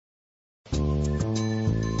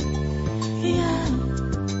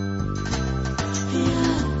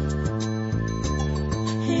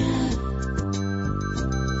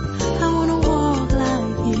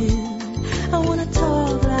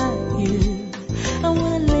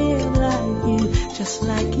just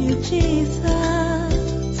like you, Jesus.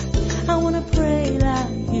 I wanna pray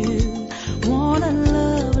like you, wanna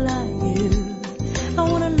love like you, I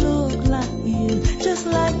wanna look like you, just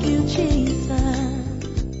like you, Jesus.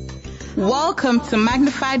 Welcome to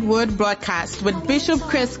Magnified Word Broadcast with Bishop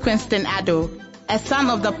Chris Quinston Addo, a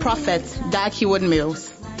son of the prophet Dag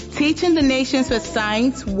Heward-Mills. Teaching the nations with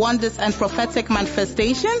signs, wonders, and prophetic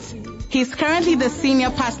manifestations, he is currently the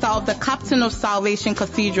senior pastor of the Captain of Salvation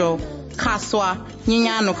Cathedral, Kaswa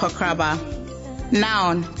Nyinyano Kokraba.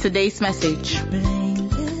 Now, today's message.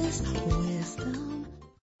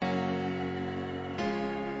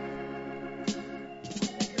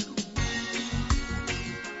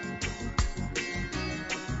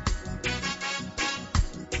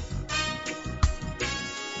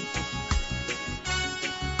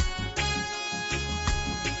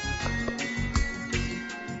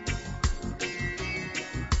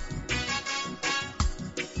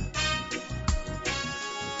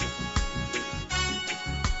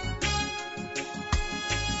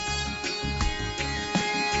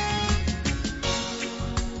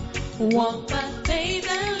 Walk by faith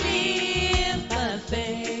and live by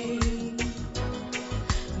faith.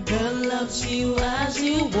 God loves you as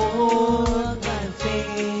you walk by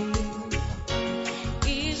faith.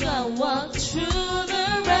 Israel walked through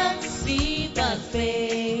the Red Sea by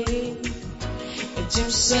faith.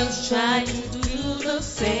 Egyptians tried to do the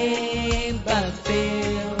same but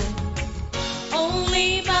failed.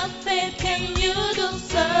 Only by faith can you do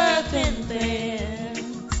certain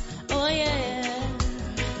things. Oh yeah.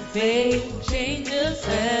 Faith changes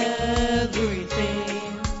everything.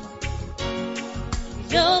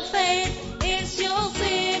 Your faith is your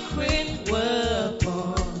secret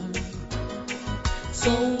weapon.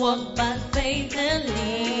 So walk by faith and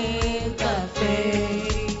live by faith.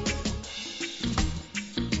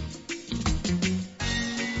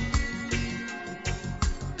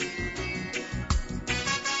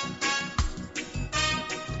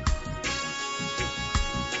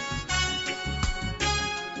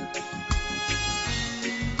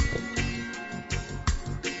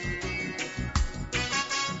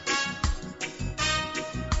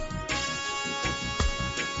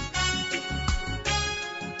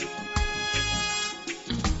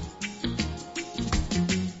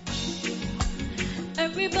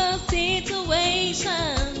 Everybody's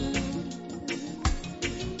situation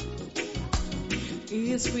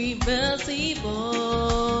is reversible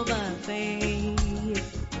by faith.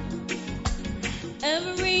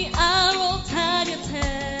 Every arrow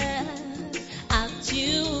targeted at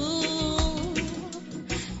you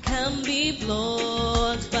can be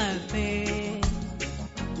blocked by faith.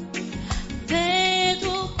 Faith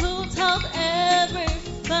will put out every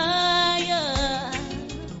fire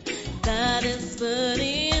that is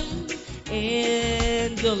burning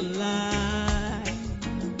in your life,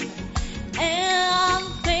 and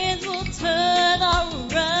faith will turn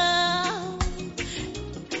around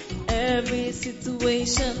every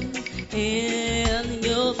situation in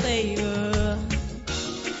your favor.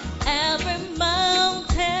 Every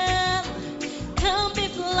mountain can be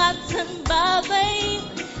flattened by faith.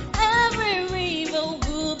 Every river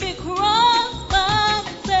will be crossed by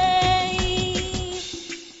faith.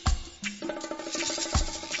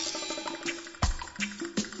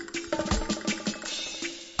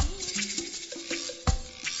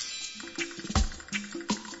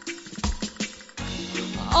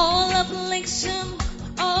 All affliction,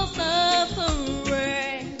 all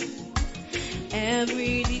suffering,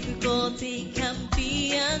 every difficulty can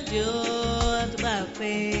be endured by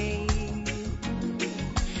faith.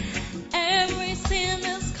 Every sin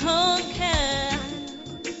is conquered,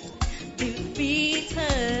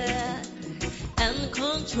 defeated, and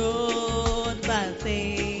controlled by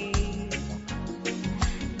faith.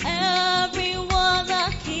 Everyone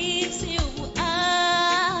that keeps you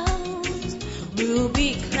out will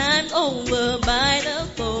be climbed over by the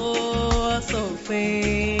force of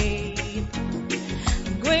faith.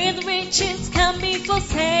 Great riches can be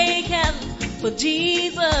forsaken for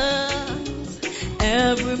Jesus.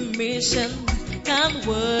 Every mission can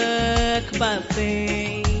work by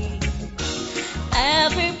faith.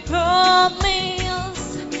 Every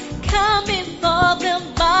promise can be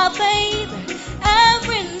fulfilled by faith.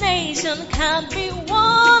 Every nation can be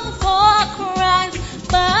won for Christ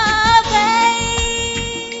by faith.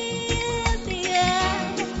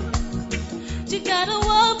 Yeah, you gotta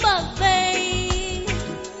walk by faith.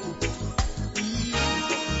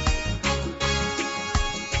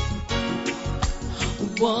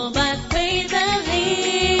 Walk by faith and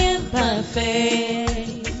live by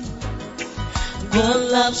faith. God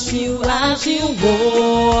loves you as you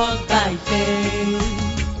walk by faith.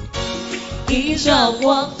 Israel Israel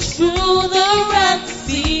walked through the Red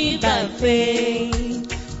Sea by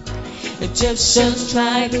faith. Egyptians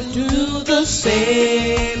tried to do the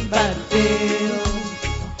same but failed.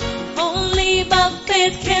 Only by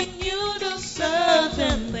faith can you do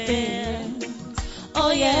certain things.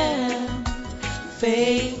 Oh yeah,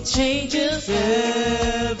 faith changes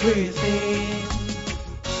everything.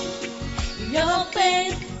 Your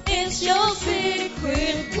faith is your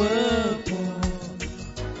secret weapon.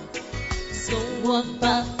 So walk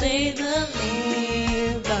by faith and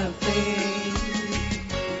live by faith.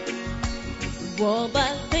 Walk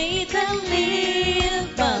by faith and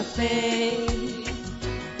live by faith.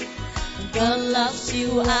 God loves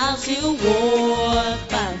you as you walk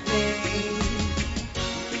by faith.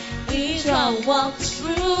 Israel walked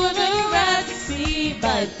through the Red Sea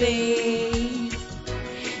by faith.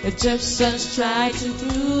 Egyptians tried to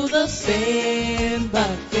do the same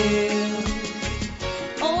but failed.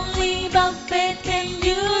 Only by faith can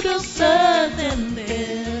you do certain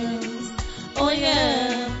things. Oh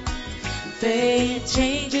yeah, faith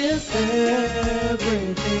changes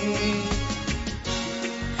everything.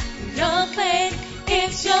 Your faith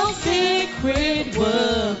is your secret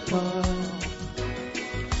weapon.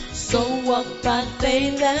 So walk by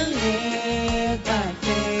faith and live by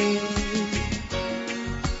faith.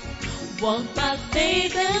 Walk by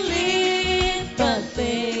faith and live by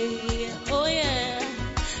faith. Oh yeah,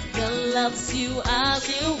 God loves you as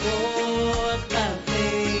you walk by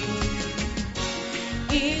faith.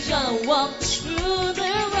 Israel walked through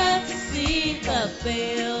the Red Sea by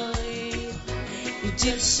faith.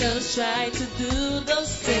 Egyptians tried to do the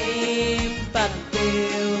same but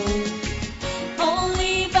failed.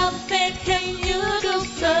 Only by faith can you do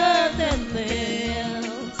certain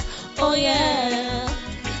things. Oh yeah,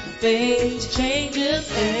 faith changes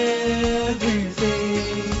everything.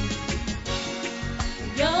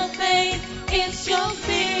 Your faith is your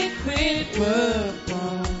secret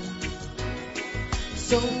weapon.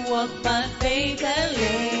 So walk by faith and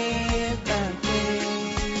live by faith.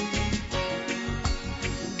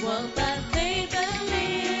 Walk by faith and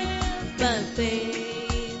live by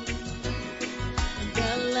faith.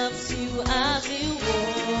 God loves you as you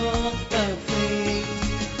walk by faith.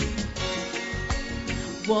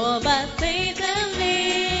 Walk by faith and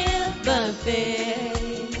live by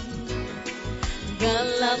faith. God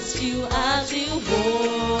loves you as you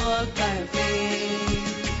walk by faith.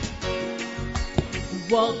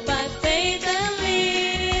 Walk by faith and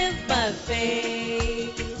live by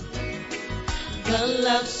faith. God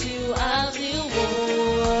loves you as you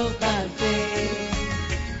walk by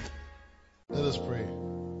faith. Let us pray.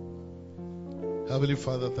 Heavenly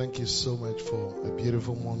Father, thank you so much for a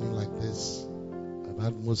beautiful morning like this. An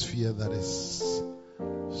atmosphere that is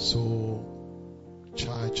so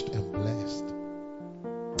charged and blessed.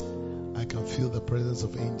 I can feel the presence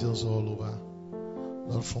of angels all over.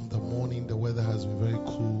 Lord, from the morning the weather has been very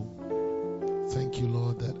cool. Thank you,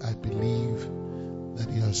 Lord, that I believe that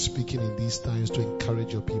you are speaking in these times to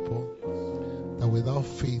encourage your people. That without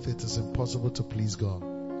faith it is impossible to please God.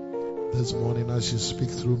 This morning as you speak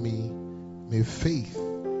through me, may faith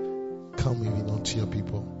come even unto your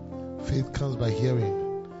people. Faith comes by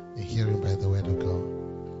hearing, and hearing by the word of God.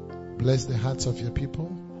 Bless the hearts of your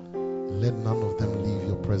people. Let none of them leave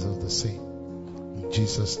your presence the same. In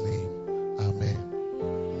Jesus' name, amen.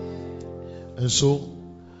 And so,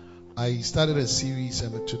 I started a series,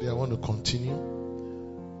 and today I want to continue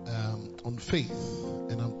on faith.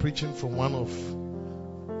 And I'm preaching from one of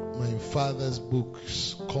my father's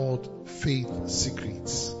books called Faith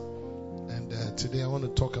Secrets. And today I want to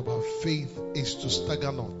talk about faith is to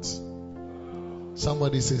stagger not.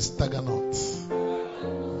 Somebody says stagger not.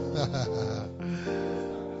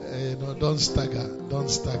 Don't stagger, don't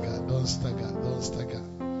stagger, don't stagger, don't stagger.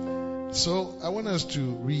 So I want us to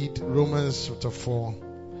read Romans chapter 4,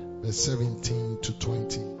 verse 17 to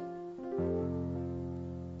 20.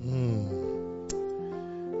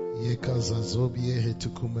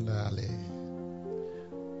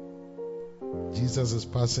 Jesus is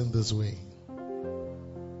passing this way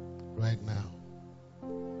right now.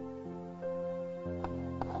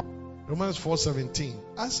 Romans 4:17.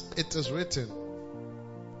 As it is written,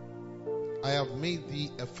 I have made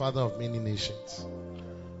thee a father of many nations.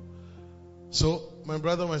 So, my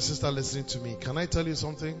brother, my sister listening to me, can I tell you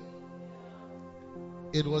something?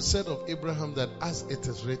 It was said of Abraham that as it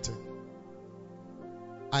is written,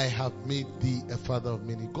 I have made thee a father of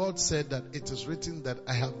many. God said that it is written that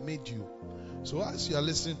I have made you. So as you are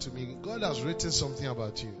listening to me, God has written something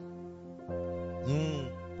about you.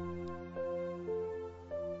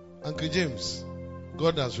 Uncle James,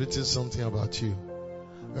 God has written something about you.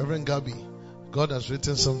 Reverend Gabby, God has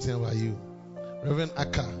written something about you. Reverend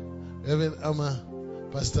Aka, Reverend Amma,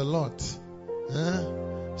 Pastor Lot,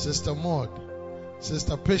 Sister Maud,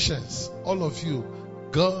 Sister Patience, all of you,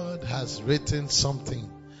 God has written something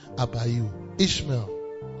about you. Ishmael,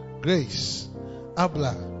 Grace,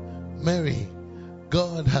 Abla, Mary,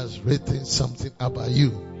 God has written something about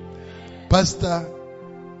you. Pastor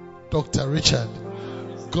Dr. Richard,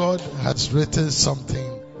 God has written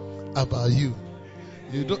something about you.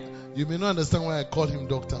 You may not understand why I call him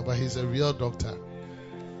doctor, but he's a real doctor.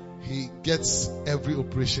 He gets every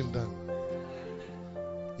operation done.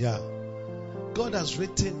 Yeah. God has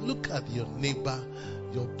written, look at your neighbor,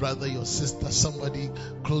 your brother, your sister, somebody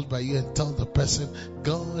close by you, and tell the person,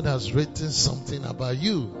 God has written something about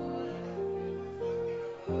you.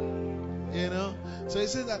 You know? So he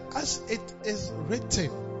says that as it is written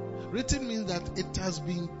means that it has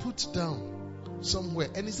been put down somewhere.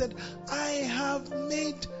 And he said, I have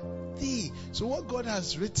made thee. So what God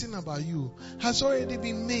has written about you has already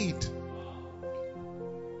been made.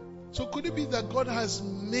 So could it be that God has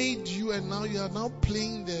made you and now you are now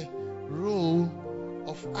playing the role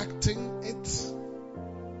of acting it?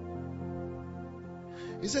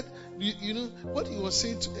 He said, you know what he was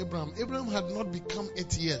saying to Abraham. Abraham had not become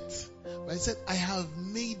it yet. But he said, I have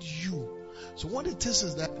made you. So what it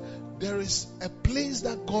is that there is a place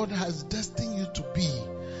that God has destined you to be.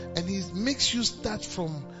 And he makes you start from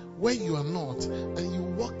where you are not. And you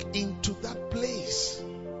walk into that place.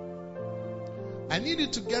 I need you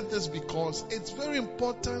to get this because it's very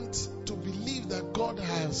important to believe that God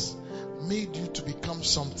has made you to become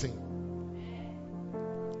something.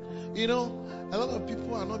 You know, a lot of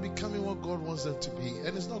people are not becoming what God wants them to be.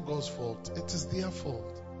 And it's not God's fault. It is their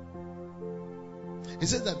fault. He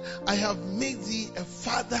said that I have made thee a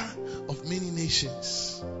father of many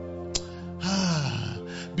nations.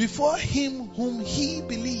 Before him whom he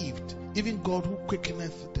believed, even God who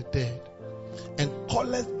quickeneth the dead, and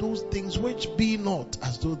calleth those things which be not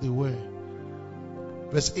as though they were.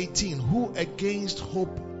 Verse 18, who against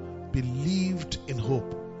hope believed in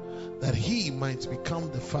hope, that he might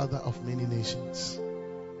become the father of many nations.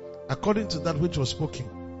 According to that which was spoken,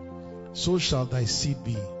 so shall thy seed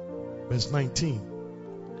be. Verse 19,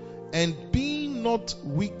 and being not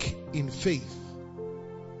weak in faith,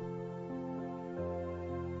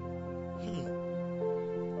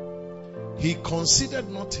 he considered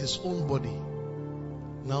not his own body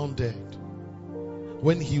now dead,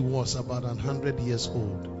 when he was about 100 years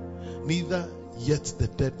old, neither yet the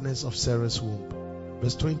deadness of Sarah's womb.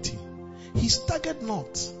 Verse 20, he staggered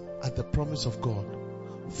not at the promise of God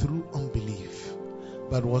through unbelief,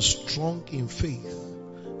 but was strong in faith,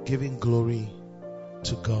 giving glory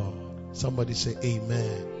to God. Somebody say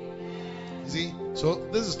amen. See, so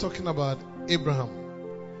this is talking about Abraham.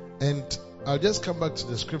 And I'll just come back to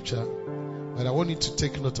the scripture, but I want you to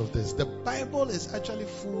take note of this. The Bible is actually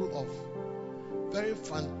full of very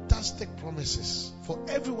fantastic promises for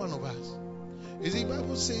every one of us. You see, the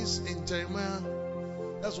Bible says in Jeremiah,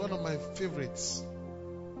 that's one of my favorites,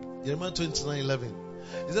 Jeremiah 29:11.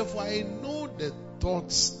 It says, for I know the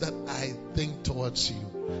thoughts that I think towards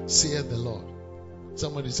you, saith the Lord.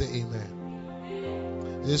 Somebody say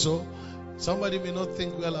amen. And so, somebody may not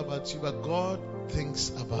think well about you, but God thinks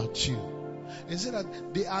about you. He said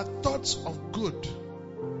that they are thoughts of good,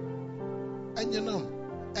 and you know,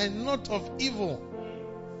 and not of evil.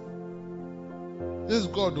 This is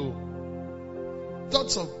God, oh.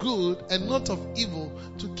 Thoughts of good and not of evil,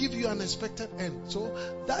 to give you an expected end. So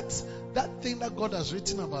that thing that God has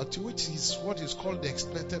written about you, which is what is called the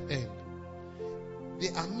expected end, they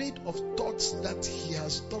are made of thoughts that he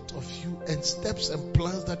has thought of you and steps and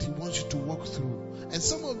plans that he wants you to walk through. And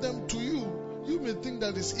some of them to you may think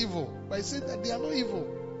that is evil, but I say that they are not evil.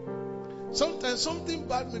 Sometimes something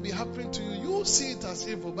bad may be happening to you. You see it as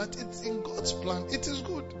evil, but it's in God's plan. It is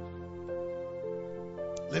good.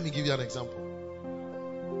 Let me give you an example.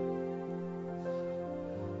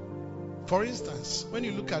 For instance, when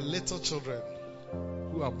you look at little children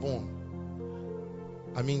who are born,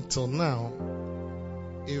 till now,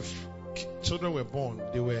 if children were born,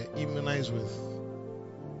 they were immunized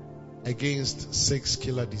against 6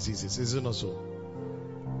 killer diseases. Is it not so?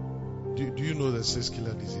 Do you know the 6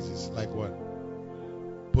 killer diseases? Like what?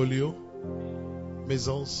 Polio,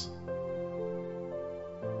 measles.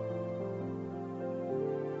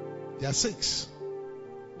 There are 6.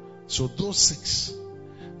 So those 6.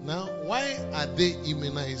 Now, why are they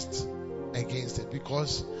immunized against it?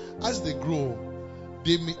 Because as they grow,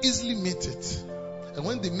 they may easily meet it. And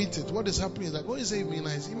when they meet it, what is happening is that when you say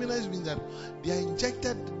immunized means that they are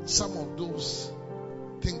injected some of those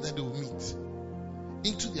things that they will meet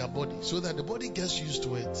into their body so that the body gets used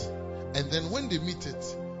to it. And then when they meet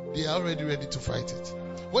it, they are already ready to fight it.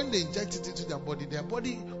 When they inject it into their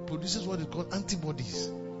body produces what is called antibodies.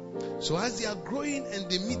 So as they are growing and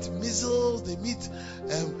they meet measles, they meet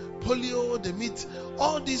polio, they meet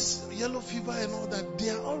all this yellow fever and all that, they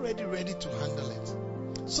are already ready to handle it.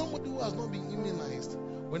 Somebody who has not been immunized,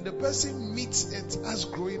 when the person meets it as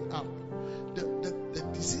growing up, the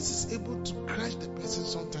disease is able to crash the person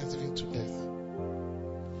sometimes even to death.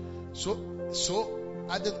 So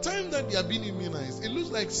at the time that they are being immunized, it looks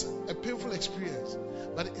like a painful experience,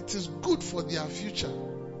 but it is good for their future.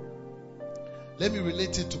 Let me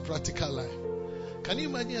relate it to practical life. Can you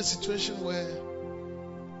imagine a situation where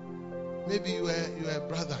maybe you are a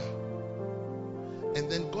brother, and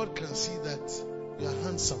then God can see that you are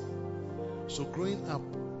handsome. So growing up,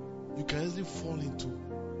 you can easily fall into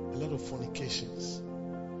a lot of fornications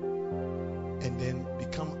and then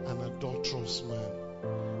become an adulterous man.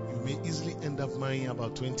 You may easily end up marrying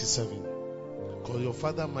about 27 because your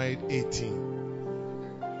father married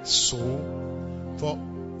 18. So for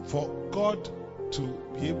God to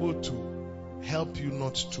be able to help you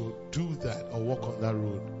not to do that or walk on that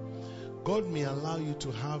road, God may allow you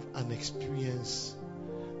to have an experience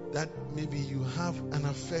that maybe you have an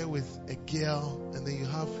affair with a girl and then you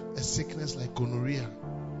have a sickness like gonorrhea.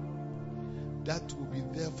 That will be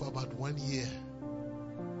there for about 1 year.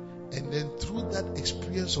 And then through that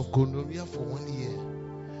experience of gonorrhea for 1 year,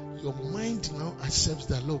 your mind now accepts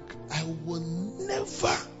that, look, I will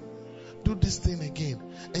never do this thing again.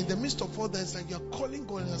 And in the midst of all that, it's like you're calling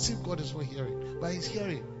God as if God is not hearing. But He's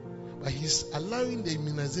hearing. But He's allowing the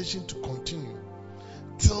immunization to continue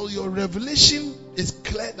till your revelation is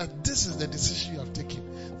clear that this is the decision you have taken.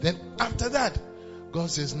 Then after that,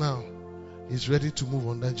 God says now He's ready to move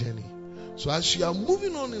on that journey. So as you are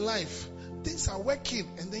moving on in life, things are working,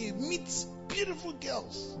 and then you meet beautiful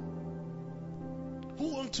girls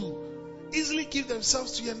who want to easily give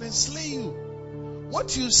themselves to you and then slay you.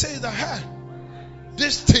 What you say is that,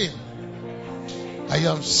 this thing, I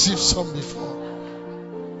have seen some before.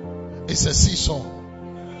 It's a seesaw.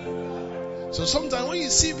 So sometimes when you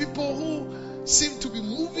see people who seem to be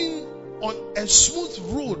moving on a smooth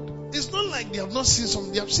road, it's not like they have not seen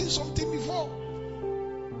something. They have seen something before.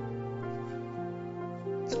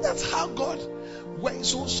 And that's how God works.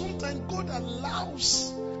 So sometimes God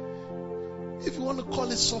allows, if you want to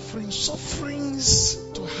call it sufferings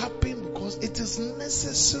to happen because it is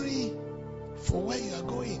necessary for where you are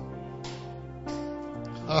going.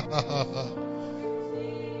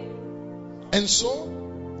 And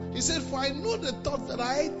so He said, for I know the thoughts that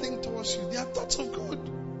I think towards you. They are thoughts of good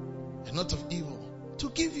and not of evil, to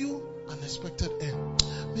give you an expected end.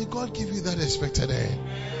 May God give you that expected end.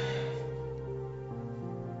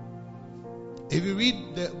 If you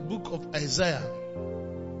read the book of Isaiah,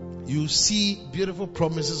 you see beautiful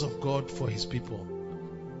promises of God for His people.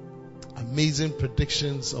 Amazing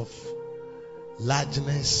predictions of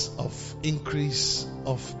largeness, of increase,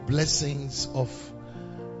 of blessings, of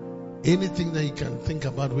anything that you can think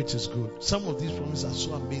about which is good. Some of these promises are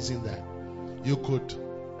so amazing that you could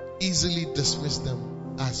easily dismiss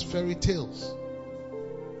them as fairy tales.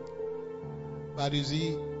 But you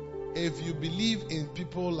see, if you believe in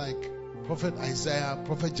people like Prophet Isaiah,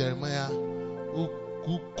 Prophet Jeremiah,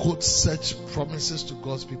 who quote such promises to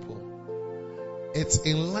God's people, it's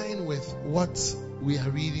in line with what we are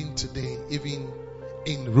reading today, even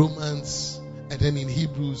in Romans and then in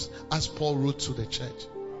Hebrews, as Paul wrote to the church.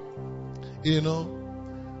 You know,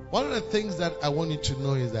 one of the things that I want you to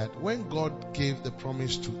know is that when God gave the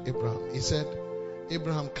promise to Abraham, He said,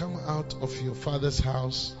 Abraham, come out of your father's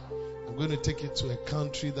house. I'm going to take you to a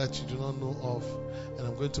country that you do not know of, and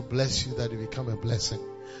I'm going to bless you that you become a blessing.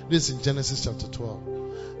 This is in Genesis chapter 12.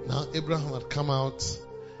 Now, Abraham had come out.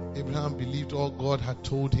 Abraham believed all God had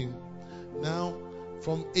told him. Now,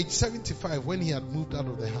 from age 75, when he had moved out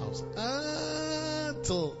of the house,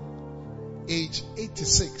 until age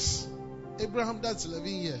 86, Abraham, that's 11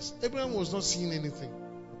 years. Abraham was not seeing anything.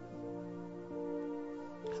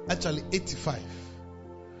 Actually, 85.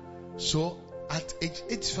 So, at age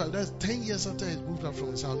 85, that's 10 years after he moved out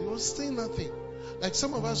from his house, he was seeing nothing. Like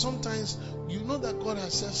some of us, sometimes, you know that God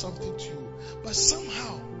has said something to you, but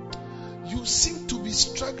somehow, you seem to be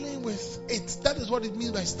struggling with it. That is what it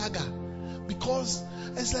means by stagger. Because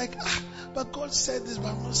it's like, but God said this, but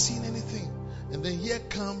I'm not seeing anything. And then here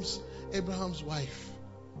comes Abraham's wife,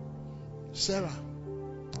 Sarah.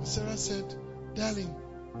 Sarah said, darling,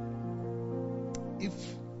 if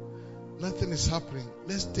nothing is happening,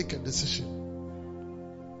 let's take a decision.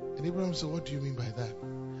 And Abraham said, what do you mean by that?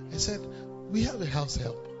 I said, we have a house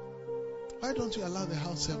help. Why don't you allow the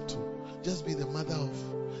house help to just be the mother of,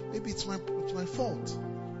 maybe it's my fault.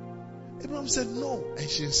 Abraham Abraham said no, and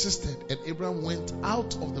she insisted. And Abraham went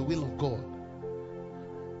out of the will of God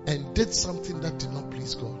and did something that did not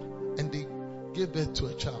please God. And they gave birth to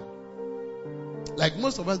a child. Like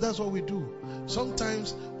most of us, that's what we do.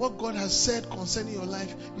 Sometimes what God has said concerning your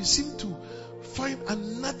life, you seem to find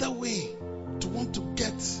another way to want to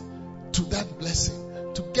get to that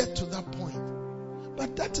blessing, to get to that point.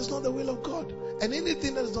 But that is not the will of God. And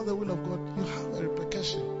anything that is not the will of God, you have a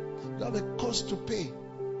repercussion. You have a cost to pay.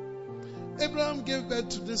 Abraham gave birth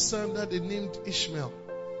to this son that they named Ishmael.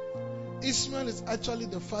 Ishmael is actually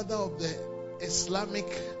the father of the Islamic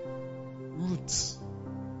roots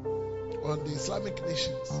or the Islamic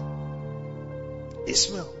nations.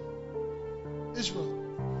 Ishmael.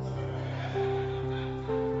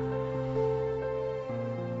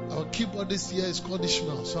 Our keyboardist here is called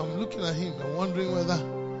Ishmael. So I'm looking at him and wondering whether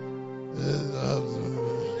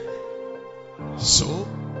so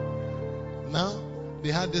now they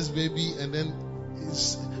had this baby, and then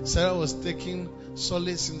Sarah was taking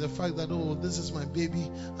solace in the fact that, oh, this is my baby,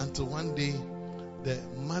 until one day the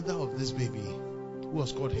mother of this baby, who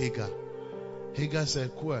was called Hagar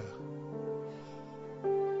said, Kwa,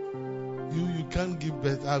 you can't give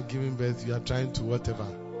birth. I've given birth. You are trying to whatever.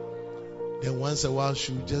 Then once a while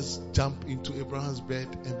she would just jump into Abraham's bed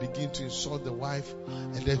and begin to insult the wife,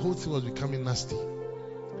 and the whole thing was becoming nasty.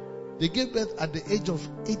 They gave birth at the age of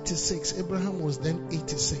 86. Abraham was then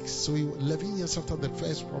 86. So 11 years after the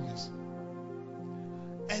first promise.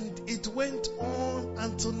 And it went on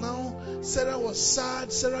until now. Sarah was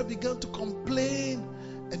sad. Sarah began to complain.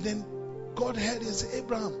 And then God heard and said,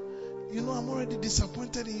 Abraham, you know, I'm already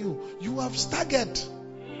disappointed in you. You have staggered.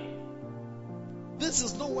 This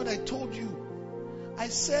is not what I told you. I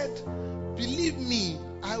said, believe me,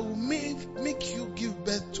 I will make you give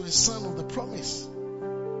birth to a son of the promise.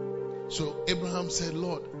 So Abraham said,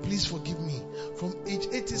 Lord, please forgive me. From age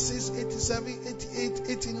 86, 87, 88,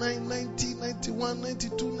 89, 90, 91,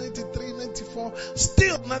 92, 93, 94,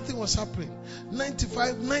 still nothing was happening.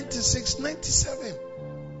 95, 96, 97.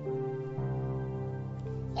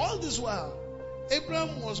 All this while,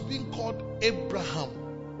 Abraham was being called Abraham.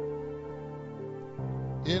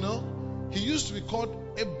 You know, he used to be called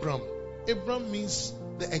Abram. Abram means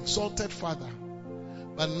the exalted father.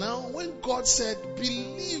 But now when God said,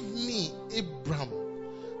 believe me, Abram,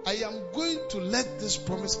 I am going to let this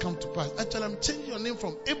promise come to pass. Actually, I'm changing your name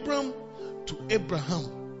from Abram to Abraham.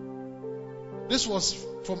 This was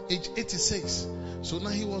from age 86. So now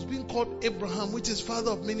he was being called Abraham, which is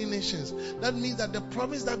father of many nations. That means that the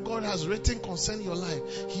promise that God has written concerning your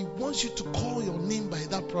life, he wants you to call your name by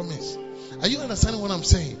that promise. Are you understanding what I'm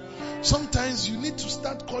saying? Sometimes you need to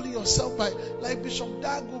start calling yourself by, like Bishop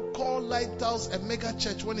Dago called Lighthouse a mega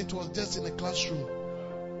church when it was just in a classroom.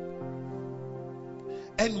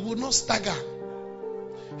 And would not stagger.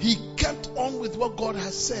 He kept on with what God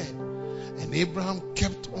has said. And Abraham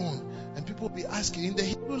kept on. And people will be asking, in the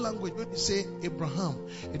Hebrew language, when you say Abraham,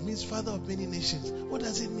 it means father of many nations. What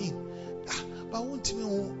does it mean? But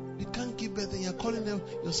you can't give birth and you're calling them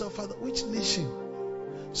yourself father. Which nation?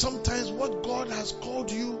 Sometimes what God has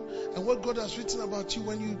called you and what God has written about you,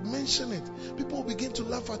 when you mention it, people will begin to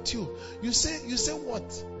laugh at you. You say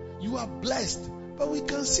what? You are blessed. But we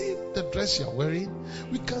can see the dress you are wearing.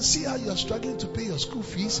 We can see how you are struggling to pay your school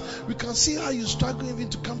fees. We can see how you struggle even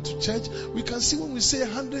to come to church. We can see when we say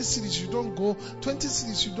 100 cities you don't go, 20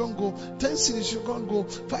 cities you don't go, 10 cities you can't go,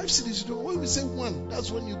 5 cities you don't go. When we say 1,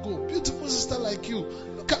 that's when you go. Beautiful sister like you.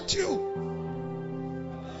 Look at you.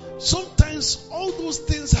 Sometimes all those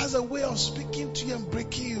things has a way of speaking to you and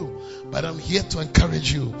breaking you. But I'm here to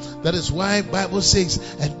encourage you. That is why Bible says,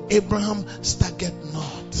 and Abraham staggered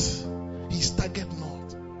not. He staggered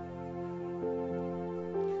not.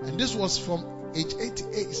 And this was from age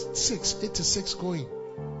 86 going.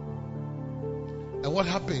 And what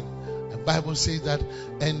happened? The Bible says that,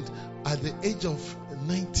 and at the age of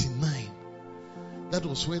 99, that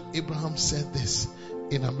was when Abraham said this.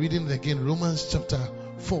 And I'm reading it again, Romans chapter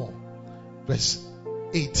 4, verse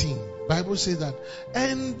 18. Bible says that,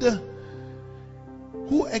 and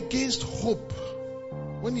who against hope,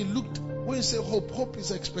 when you say hope, hope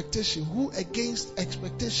is expectation. Who against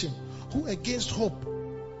expectation, who against hope,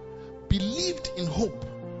 believed in hope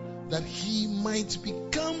that he might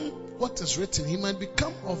become what is written. He might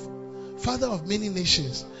become father of many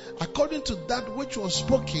nations. According to that which was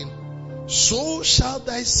spoken, so shall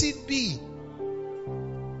thy seed be.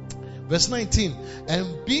 Verse 19,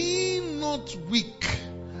 and be not weak.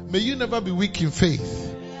 May you never be weak in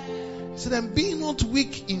faith. He said, and be not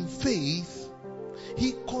weak in faith.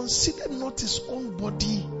 He considered not his own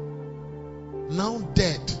body now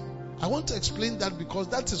dead. I want to explain that because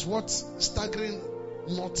that is what staggering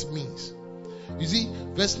not means. You see,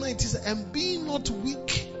 verse 9 says, and being not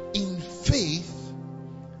weak in faith,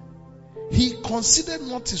 he considered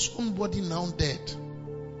not his own body now dead,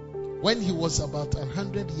 when he was about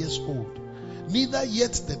 100 years old, neither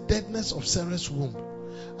yet the deadness of Sarah's womb.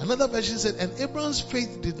 Another version said, and Abraham's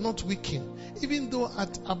faith did not weaken, even though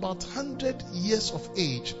at about 100 years of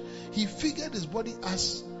age, he figured his body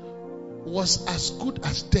was as good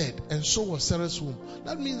as dead, and so was Sarah's womb.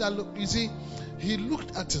 That means that, look, you see, he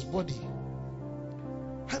looked at his body.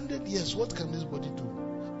 100 years, what can this body do?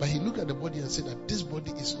 But he looked at the body and said that this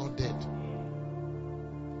body is not dead.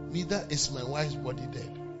 Neither is my wife's body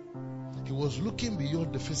dead. He was looking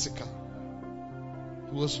beyond the physical.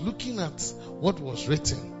 He was looking at what was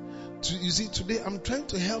written. You see, today I'm trying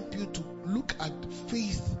to help you to look at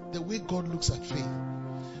faith the way God looks at faith.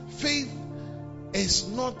 Faith is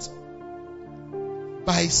not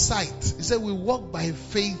by sight. He said we walk by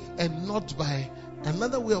faith and not by.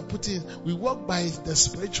 Another way of putting it, we walk by the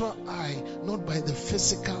spiritual eye, not by the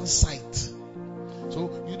physical sight.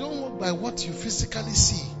 So you don't walk by what you physically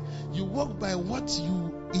see. You walk by what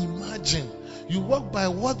you imagine. You walk by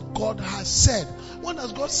what God has said. What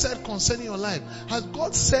has God said concerning your life? Has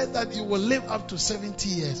God said that you will live up to 70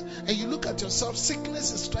 years? And you look at yourself,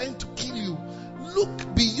 sickness is trying to kill you.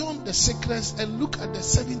 Look beyond the sickness and look at the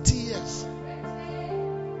 70 years.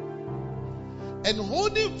 And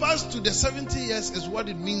holding fast to the 70 years is what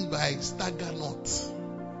it means by stagger not.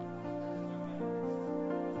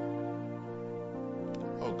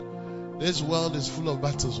 Oh, this world is full of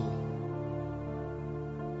battles.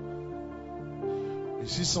 You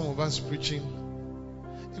see some of us preaching.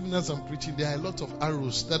 Even as I'm preaching, there are a lot of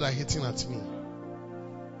arrows that are hitting at me.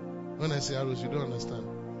 When I say arrows, you don't understand.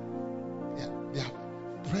 They are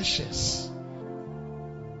precious.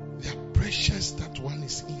 They are precious that one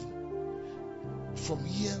is in. From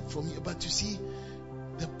here. But you see,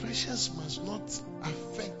 the pressures must not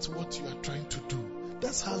affect what you are trying to do.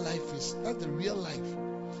 That's how life is. That's the real life.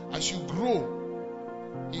 As you grow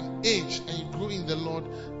in age and you grow in the Lord,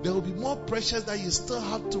 there will be more pressures that you still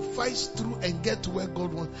have to fight through and get to where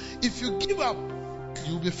God wants. If you give up,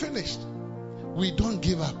 you'll be finished. We don't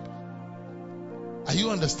give up. Are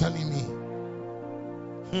you understanding me?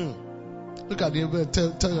 Look at the neighbor and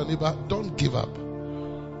tell your neighbor, don't give up.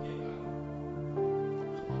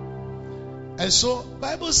 And so,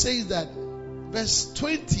 Bible says that, verse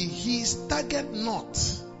 20, he staggered not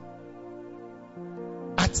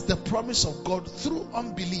at the promise of God through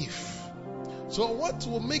unbelief. So what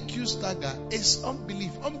will make you stagger is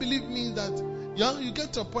unbelief. Unbelief means that you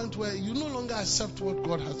get to a point where you no longer accept what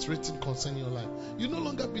God has written concerning your life. You no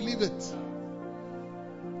longer believe it.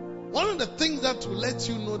 One of the things that will let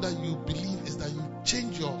you know that you believe is that you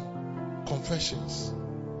change your confessions.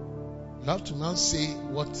 You have to now say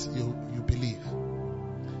what you believe.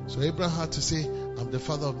 So Abraham had to say, I'm the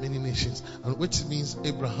father of many nations. And which means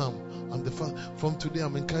Abraham, I'm the father. From today,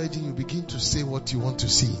 I'm encouraging you, begin to say what you want to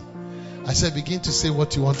see. I said, begin to say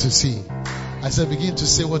what you want to see. I said, begin to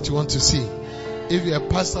say what you want to see. If you're a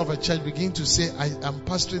pastor of a church, begin to say, I'm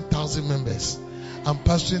pastoring 1,000 members. I'm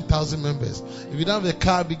pastoring 1,000 members. If you don't have a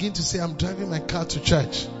car, begin to say, I'm driving my car to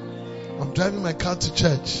church. I'm driving my car to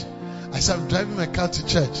church. I said, I'm driving my car to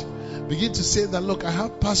church. Begin to say that, look, I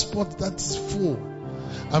have passport that is full.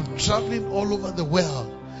 I'm traveling all over the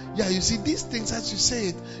world. Yeah, you see, these things, as you say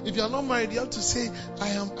it, if you're not married, you have to say,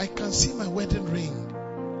 I can see my wedding ring.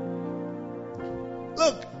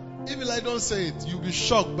 Look, even if I don't say it, you'll be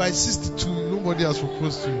shocked. By 62, nobody has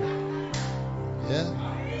proposed to you. Yeah?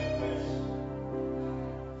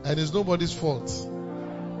 And it's nobody's fault.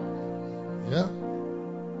 Yeah?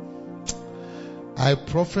 I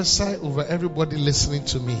prophesy over everybody listening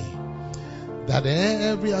to me that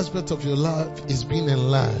every aspect of your life is being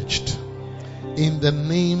enlarged in the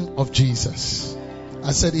name of Jesus.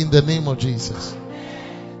 I said in the name of Jesus.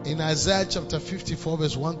 In Isaiah chapter 54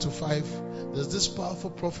 verse 1 to 5, there's this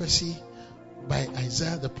powerful prophecy by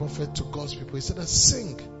Isaiah the prophet to God's people. He said,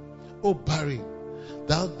 sing, O barren,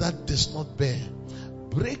 thou that didst not bear,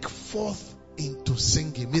 break forth into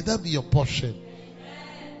singing. May that be your portion.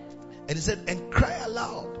 And he said, and cry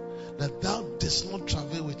aloud that thou didst not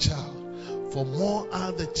travail with child. For more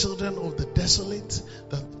are the children of the desolate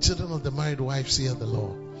than the children of the married wife, saith the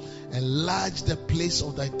Lord. Enlarge the place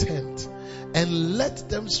of thy tent, and let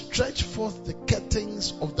them stretch forth the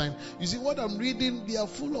curtains of thine. You see what I'm reading? They are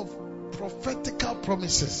full of prophetical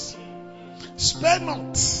promises. Spare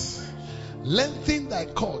not, lengthen thy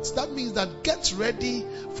cords. That means that get ready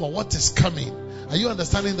for what is coming. Are you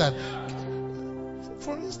understanding that?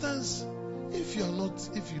 For instance, if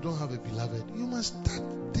you don't have a beloved, you must start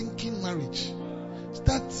thinking marriage.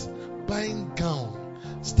 Start buying gown.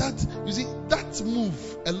 Start, you see, that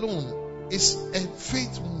move alone is a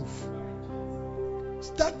faith move.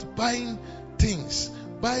 Start buying things.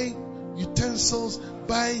 Buy utensils,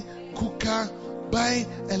 buy cooker, buy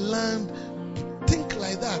a land. Think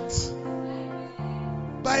like that.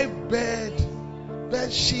 Buy bed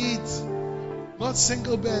sheets, not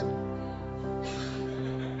single bed.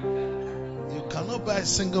 You cannot buy a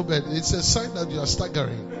single bed. It's a sign that you are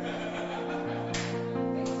staggering.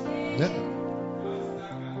 Yeah.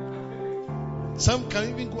 Some can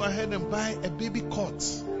even go ahead and buy a baby cot.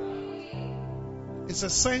 It's a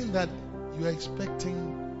sign that you are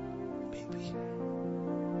expecting baby.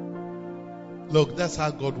 Look, that's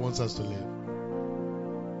how God wants us to live.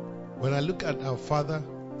 When I look at our father,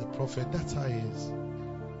 the prophet, that's how he is.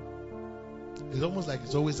 It's almost like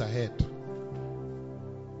he's always ahead.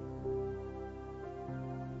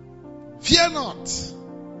 Fear not,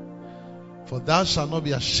 for thou shalt not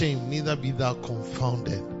be ashamed, neither be thou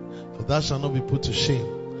confounded. For thou shalt not be put to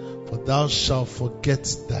shame, for thou shalt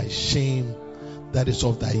forget thy shame that is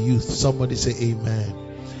of thy youth. Somebody say amen.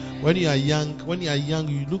 When you are young,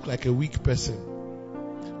 you look like a weak person.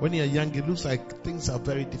 When you are young, it looks like things are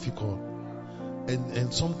very difficult.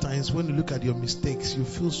 And sometimes when you look at your mistakes, you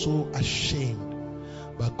feel so ashamed.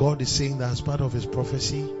 But God is saying that as part of his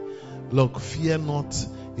prophecy, look, fear not.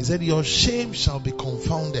 He said, your shame shall be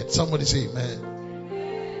confounded. Somebody say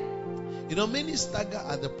amen. You know, many stagger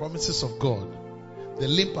at the promises of God. They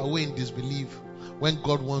limp away in disbelief when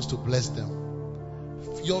God wants to bless them.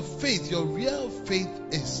 Your faith, your real faith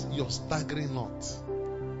is your staggering not.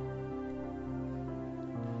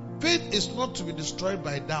 Faith is not to be destroyed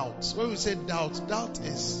by doubts. When we say doubt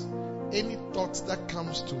is any thought that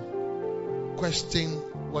comes to question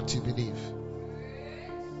what you believe.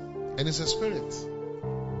 And it's a spirit.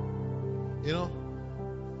 You know,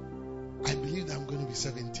 I believe that I'm going to be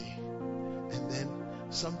 70. And then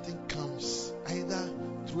something comes, either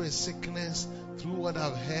through a sickness, through what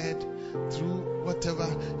I've heard, through whatever,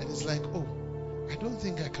 and it's like, oh, I don't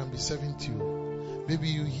think I can be 70. Maybe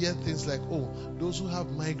you hear things like, oh, those who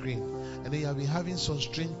have migraine, and they have been having some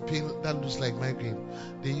strange pain that looks like migraine.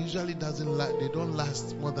 They usually they don't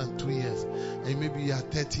last more than 2 years. And maybe you are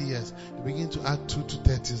 30 years. You begin to add 2 to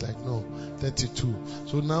 30. It's like, no, 32.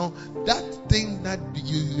 So now that thing that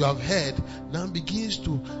you have heard now begins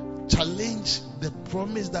to challenge the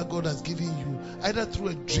promise that God has given you, either through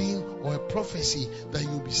a dream or a prophecy that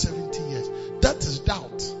you'll be 70 years. That is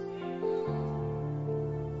doubt.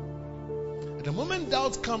 At the moment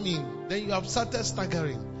doubts come in, then you have started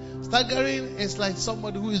staggering. Staggering is like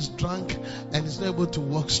somebody who is drunk and is not able to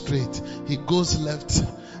walk straight. He goes left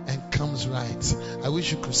and comes right. I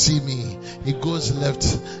wish you could see me. He goes left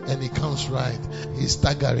and he comes right. He's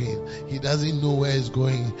staggering. He doesn't know where he's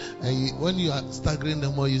going. And when you are staggering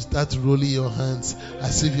the more, you start rolling your hands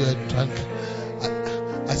as if you are drunk,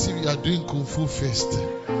 as if you are doing Kung Fu fist.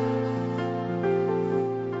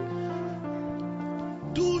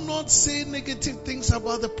 Do not say negative things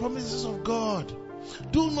about the promises of God.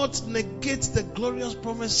 Do not negate the glorious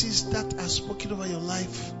promises that are spoken over your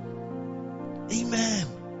life. Amen.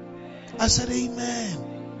 I said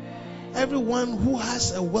amen. Everyone who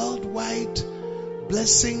has a worldwide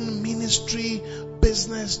blessing, ministry,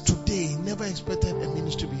 business today never expected a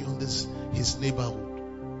ministry beyond his neighborhood.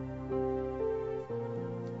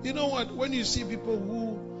 You know what? When you see people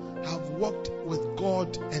who have walked with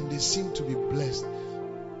God and they seem to be blessed,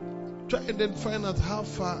 try and then find out how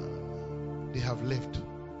far they have lived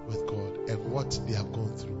with God and what they have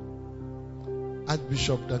gone through.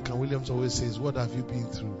 Archbishop Duncan Williams always says, what have you been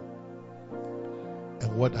through?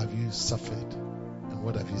 And what have you suffered? And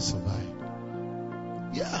what have you survived?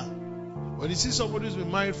 Yeah. When you see somebody who's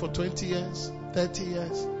been married for 20 years, 30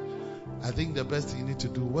 years, I think the best thing you need to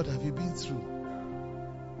do, what have you been through?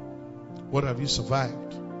 What have you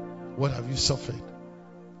survived? What have you suffered?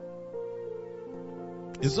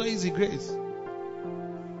 It's not easy, Grace.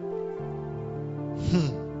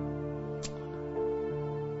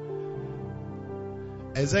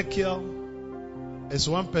 Ezekiel is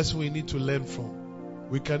one person we need to learn from.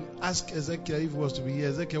 We can ask Ezekiel if he was to be here.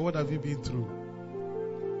 Ezekiel, what have you been through?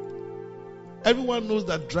 Everyone knows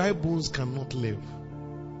that dry bones cannot live.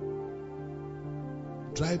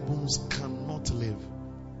 Dry bones cannot live.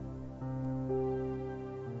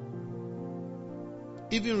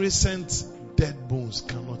 Even recent dead bones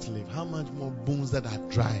cannot live. How much more bones that are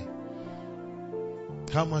dry?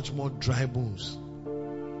 How much more dry bones?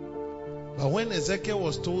 But when Ezekiel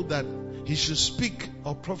was told that he should speak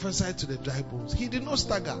or prophesy to the dry bones, he did not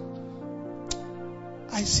stagger.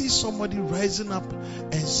 I see somebody rising up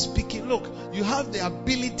and speaking. Look, you have the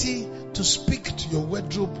ability to speak to your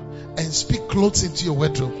wardrobe and speak clothes into your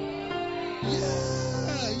wardrobe. Yeah.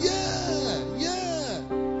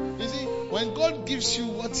 You see, when God gives you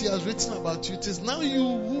what He has written about you, it is now you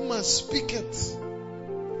who must speak it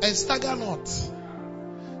and stagger not.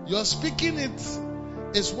 Your speaking it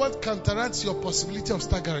is what counteracts your possibility of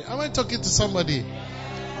staggering. Am I talking to somebody?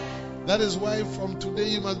 That is why from today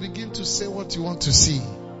you must begin to say what you want to see.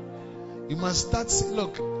 You must start saying,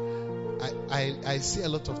 look, I see a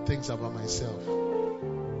lot of things about myself.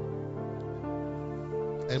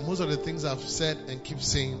 And most of the things I've said and keep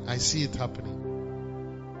saying, I see it happening.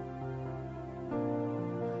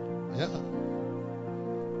 Yeah.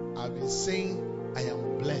 I've been saying I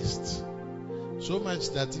am blessed. So much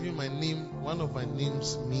that even my name, one of my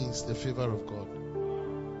names means the favor of God.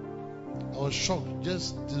 I was shocked.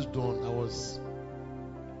 Just this dawn, I was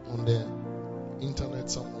on the internet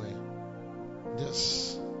somewhere.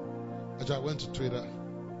 I went to Twitter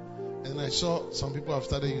and I saw some people have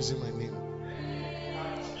started using my name.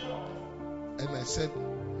 And I said,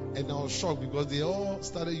 and I was shocked because they all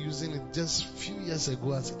started using it just a few years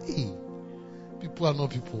ago. I said, hey, people are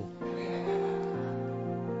not people.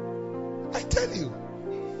 I tell you.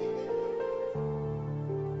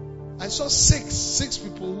 I saw six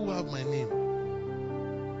people who have my name.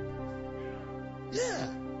 Yeah.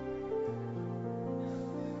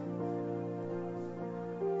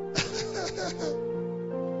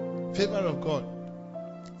 Favor of God.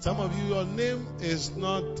 Some of you, your name is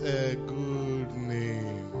not a good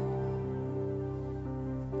name.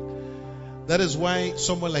 That is why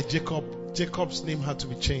someone like Jacob's name had to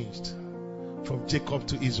be changed from Jacob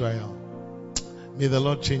to Israel. May the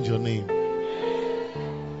Lord change your name.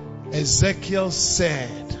 Ezekiel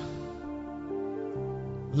said,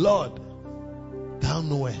 Lord, thou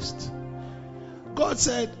knowest. God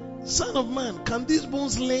said, Son of man, can these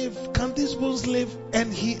bones live? Can these bones live?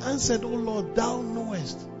 And he answered, Oh Lord, thou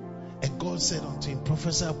knowest. And God said unto him,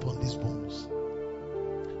 prophesy upon these bones.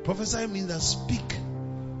 Prophesy means that speak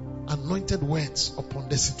anointed words upon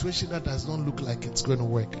the situation that does not look like it's going to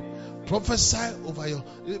work. Prophesy over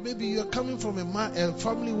maybe you're coming from a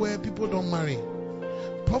family where people don't marry.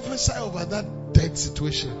 Prophesy over that dead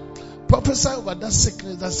situation. Prophesy over that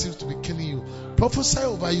sickness that seems to be killing you. Prophesy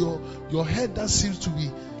over your head that seems to be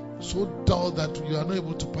so dull that you are not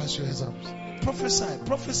able to pass your exams.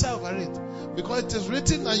 Prophesy over it. Because it is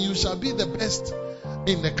written that you shall be the best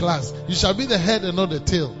in the class. You shall be the head and not the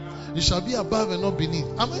tail. You shall be above and not beneath.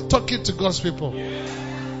 Am I talking to God's people?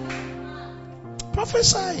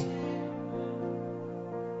 Prophesy.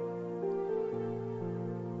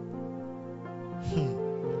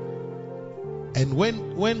 And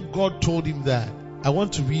when God told him that, I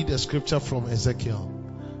want to read a scripture from Ezekiel,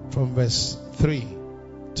 from verse 3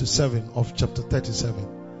 to 7 of chapter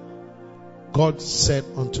 37. God said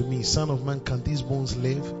unto me, Son of man, can these bones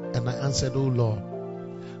live? And I answered, O Lord,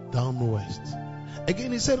 thou knowest.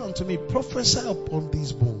 Again he said unto me, prophesy upon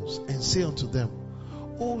these bones, and say unto them,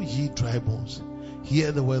 O ye dry bones,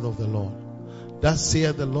 hear the word of the Lord. Thus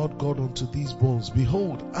saith the Lord God unto these bones,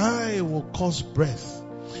 behold, I will cause breath.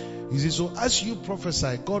 You see, so as you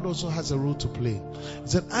prophesy, God also has a role to play. He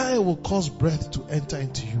said, I will cause breath to enter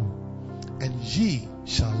into you, and ye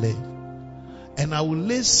shall live. And I will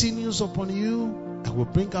lay sinews upon you, I will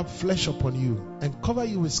bring up flesh upon you, and cover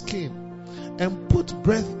you with skin, and put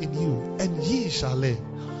breath in you, and ye shall live.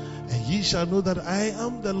 And ye shall know that I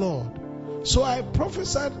am the Lord. So I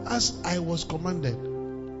prophesied as I was commanded.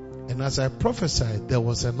 And as I prophesied, there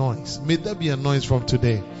was a noise. May there be a noise from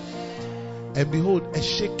today. And behold, a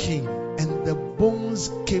shaking, and the bones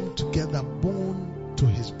came together, bone to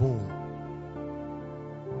his bone.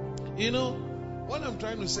 You know, what I'm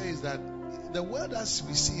trying to say is that the world as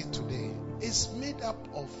we see it today is made up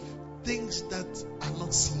of things that are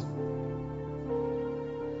not seen.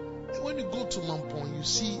 And when you go to Mampong, you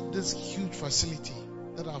see this huge facility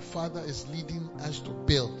that our father is leading us to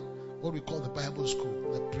build, what we call the Bible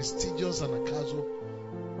School, the prestigious Anakazo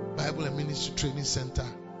Bible and Ministry Training Center.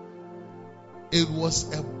 It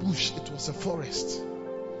was a bush, it was a forest.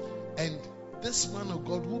 And this man of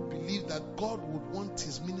God who believed that God would want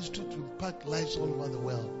his ministry to impact lives all over the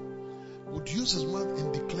world would use his mouth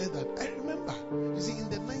and declare that. I remember, you see, in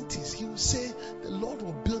the 90s, he would say the Lord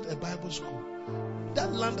will build a Bible school.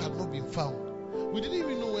 That land had not been found. We didn't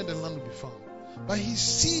even know where the land would be found. But he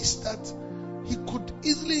sees that he could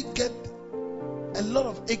easily get a lot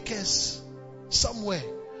of acres somewhere.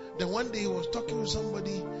 Then one day he was talking to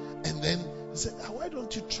somebody, and then he said, why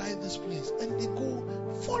don't you try this place? And they go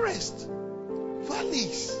forest,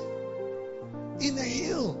 valleys, in a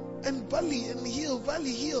hill. and valley and hill,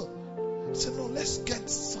 valley, hill. He said, no, let's get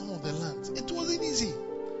some of the lands. It wasn't easy.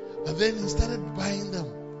 But then he started buying them.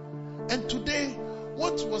 And today,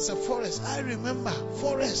 what was a forest? I remember,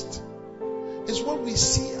 forest is what we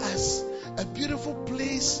see as a beautiful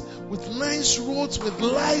place with nice roads, with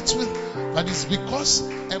lights, but it's because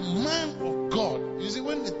a man of God. You see,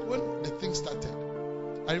 when the thing started,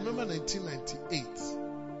 I remember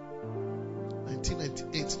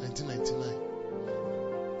 1999.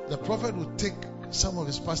 The prophet would take some of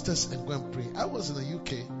his pastors and go and pray. I was in the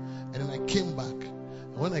UK, and then I came back.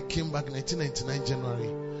 And when I came back in 1999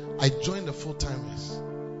 January, I joined the full-timers.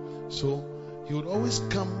 So he would always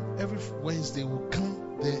come every Wednesday. Would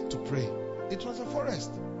come there to pray. It was a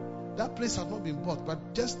forest. That place had not been bought,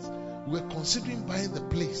 but just we were considering buying the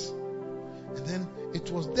place. And then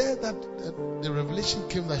it was there that the revelation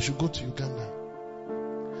came that I should go to Uganda.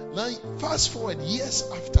 Now, fast forward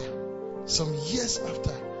some years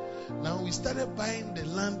after, now we started buying the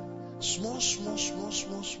land small.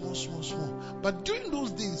 But during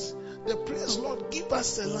those days, the prayers, Lord, give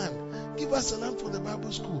us a land. Give us a land for the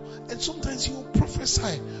Bible school. And sometimes He will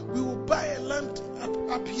prophesy. We will buy a land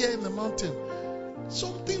up here in the mountain.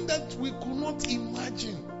 Something that we could not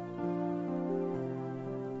imagine.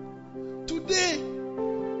 Today,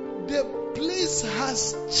 the place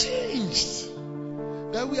has changed.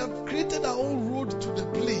 That we have created our own road to the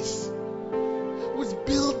place with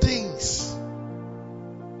buildings.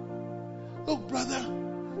 Look, brother,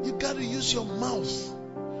 you got to use your mouth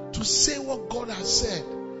to say what God has said.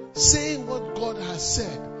 Say what God has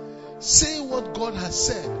said. Say what God has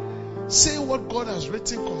said. Say what God has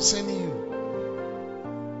written concerning you.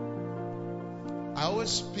 I always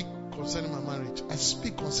speak concerning my marriage. I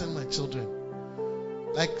speak concerning my children.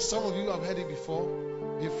 Like some of you have heard it before.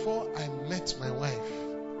 Before I met my wife,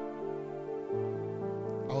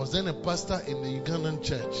 I was then a pastor in the Ugandan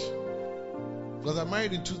church. Because I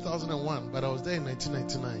married in 2001, but I was there in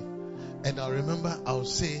 1999. And I remember I would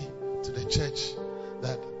say to the church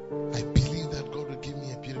that I believe that God will give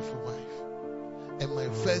me a beautiful wife. And my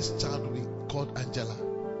first child will be called Angela.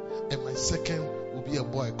 And my second will be a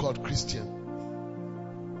boy called Christian.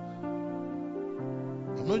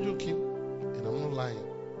 I'm not joking and I'm not lying.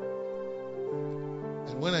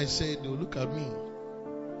 And when I say it, they will look at me.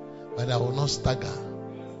 But I will not stagger.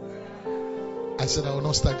 I said I will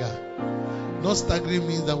not stagger. Not staggering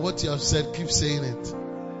means that what you have said, keep saying it.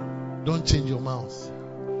 Don't change your mouth.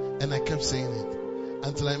 And I kept saying it.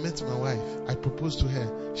 Until I met my wife. I proposed to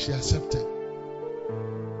her. She accepted.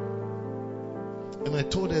 And I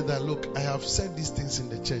told her that, look, I have said these things in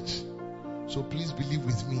the church. So please believe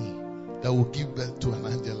with me that we'll give birth to an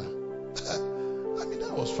Angela. I mean,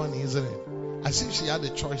 that was funny, isn't it? As if she had a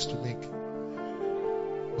choice to make.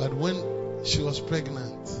 But when she was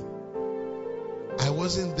pregnant, I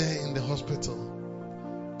wasn't there in the hospital.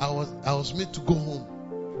 I was made to go home.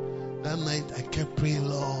 That night I kept praying,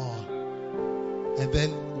 Lord. And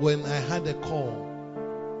then when I had a call,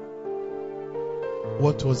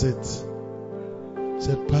 what was it?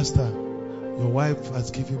 Said, Pastor, your wife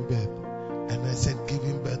has given birth. And I said,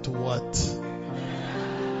 giving birth to what?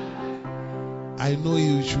 I know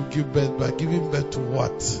you should give birth, but giving birth to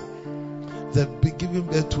what? That giving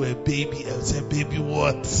birth to a baby. I said, baby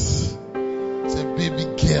what? It's a baby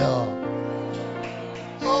girl.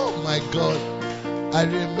 Oh my God. I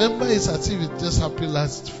remember it's as if it just happened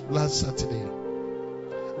last Saturday.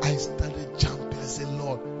 I started jumping. I said,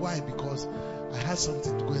 Lord, why? Because I had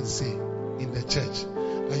something to go and say in the church.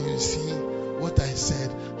 And you see, what I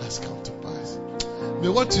said has come to pass. May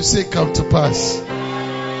what you say come to pass.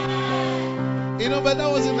 You know, but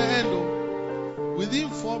that was in the end. Though. Within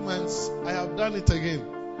 4 months, I have done it again.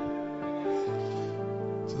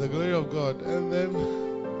 To the glory of God. And then,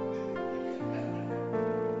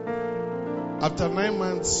 after 9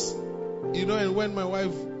 months, you know, and when my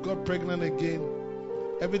wife got pregnant again,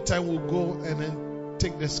 every time we'll go and then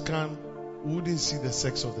take the scan, we wouldn't see the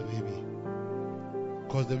sex of the baby.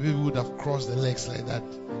 Because the baby would have crossed the legs like that.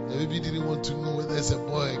 The baby didn't want to know whether it's a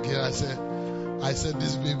boy or a girl. I said,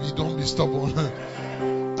 this baby, don't be stubborn.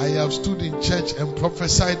 I have stood in church and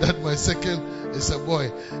prophesied that my second is a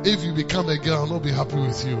boy. If you become a girl, I'll not be happy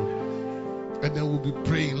with you. And then we'll be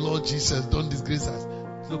praying, Lord Jesus, don't disgrace us.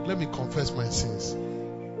 Look, let me confess my sins.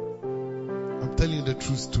 I'm telling you the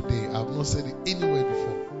truth today. I have not said it anywhere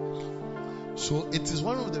before. So it is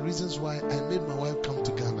one of the reasons why I made my wife come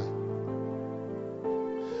to Ghana.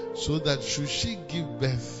 So that should she give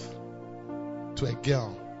birth to a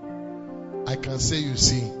girl, I can say, you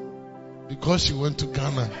see, because she went to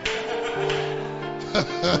Ghana.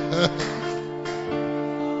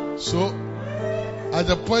 So at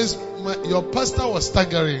the point your pastor was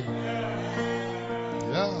staggering.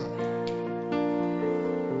 Yeah.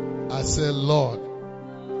 I said, Lord.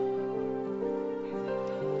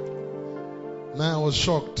 Now I was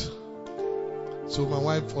shocked. So my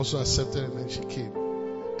wife also accepted and then she came.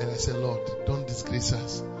 And I said, Lord, don't disgrace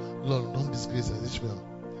us. Lord, don't disgrace us, Ishmael.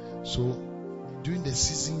 So during the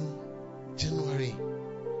season, January,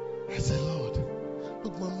 I said, Lord,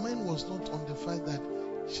 look, my mind was not on the fact that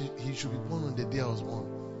he should be born on the day I was born,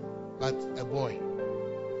 but a boy.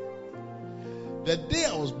 The day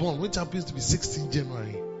I was born, which happens to be 16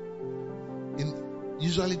 January,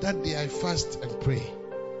 usually that day I fast and pray.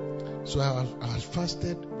 So I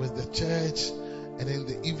fasted with the church, and in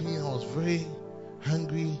the evening I was very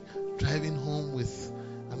hungry, driving home with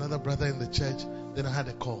another brother in the church. Then I had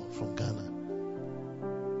a call from Ghana.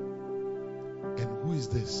 And who is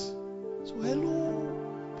this? So,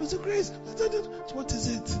 hello, Pastor Grace. So what is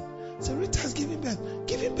it? So Rita's giving birth.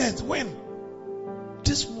 Giving birth when?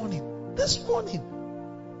 This morning.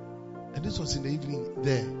 And this was in the evening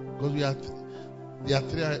there, because we are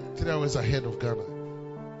 3 hours ahead of Ghana.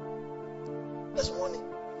 This morning.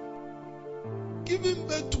 Giving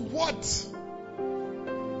birth to what?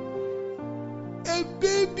 A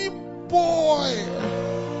baby boy.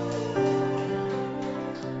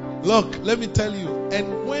 Look, let me tell you.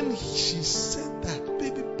 And when she said that,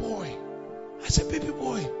 baby boy, I said, baby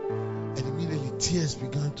boy. And immediately tears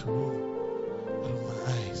began to roll out of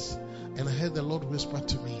my eyes. And I heard the Lord whisper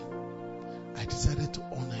to me, I decided to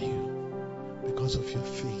honor you because of your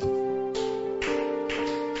faith.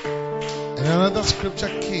 And another scripture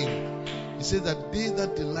came. He said that they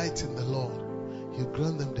that delight in the Lord, He'll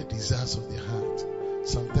grant them the desires of their heart.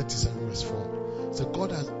 Psalm 37 verse 4. So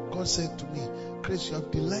God said to me, Chris, you have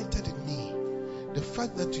delighted in me. The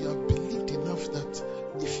fact that you have believed enough that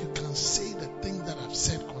if you can say the thing that I've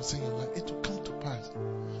said concerning your life, it will come to pass.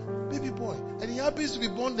 Baby boy. And he happens to be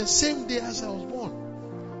born the same day as I was born.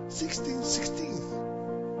 16th.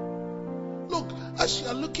 Look, as you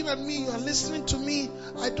are looking at me, you are listening to me,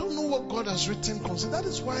 I don't know what God has written concerning. That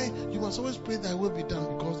is why you must always pray that it will be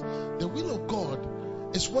done, because the will of God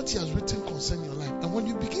is what He has written concerning your life. And when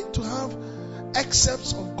you begin to have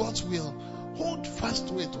excerpts of God's will, hold fast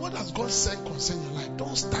to it. What has God said concerning your life?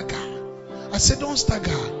 Don't stagger. I said don't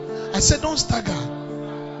stagger.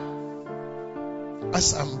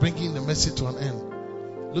 As I'm bringing the message to an end,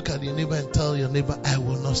 look at your neighbor and tell your neighbor, I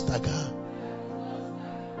will not stagger.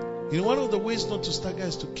 You know, one of the ways not to stagger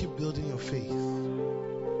is to keep building your faith.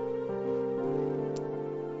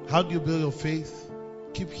 How do you build your faith?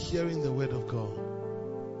 Keep hearing the word of God.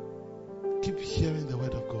 Keep hearing the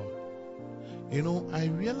word of God. You know, I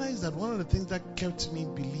realized that one of the things that kept me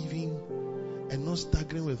believing and not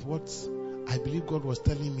staggering with what I believe God was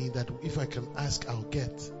telling me, that if I can ask, I'll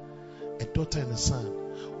get a daughter and a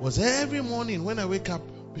son, was every morning when I wake up,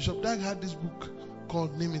 Bishop Dag had this book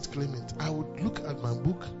called Name It, Claim It. I would look at my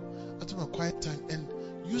book at my quiet time and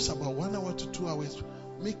use about 1 hour to 2 hours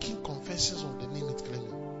making confessions of the Name It, Claim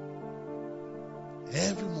It.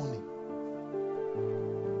 Every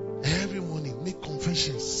morning, make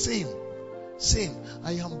confessions. Same.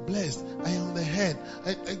 I am blessed. I am the head.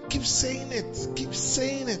 I keep saying it.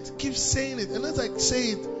 And as I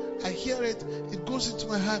say it, I hear it. It goes into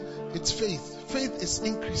my heart. It's faith. Faith is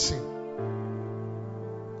increasing.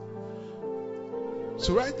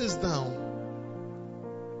 So write this down.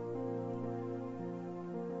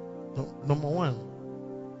 Number one.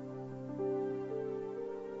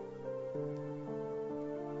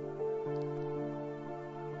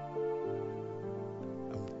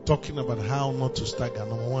 Talking about how not to stagger.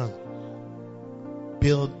 Number one,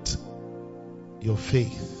 build your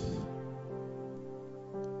faith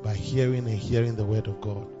by hearing the word of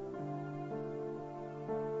God.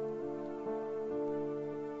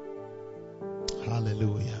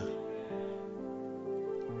 Hallelujah.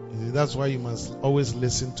 That's why you must always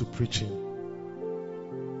listen to preaching.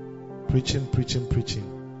 Preaching.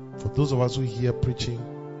 For those of us who hear preaching.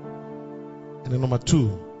 And then number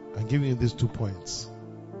two, I'm giving you these 2 points.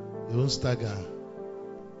 You don't stagger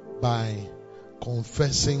by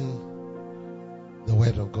confessing the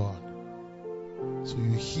word of God. So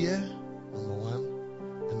you hear, number one,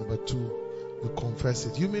 and number two, you confess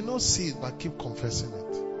it. You may not see it, but keep confessing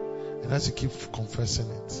it. And as you keep confessing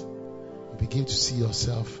it, you begin to see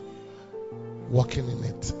yourself walking in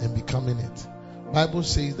it and becoming it. Bible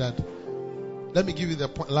says that. Let me give you the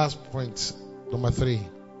last point, number 3.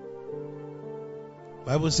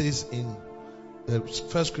 Bible says in the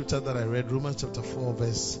first scripture that I read, Romans chapter 4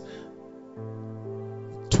 verse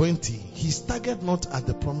 20, he staggered not at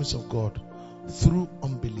the promise of God through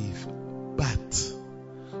unbelief, but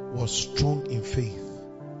was strong in faith,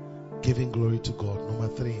 Giving glory to God. Number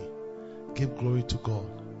 3, give glory to God.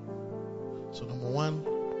 So number 1,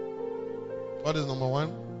 what is number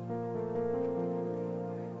 1?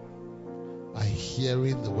 By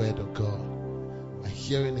hearing the word of God. By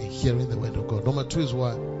hearing and hearing the word of God. Number 2 is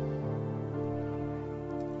what?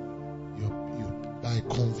 By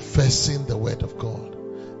confessing the word of God.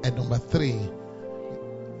 And number 3,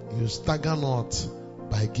 you stagger not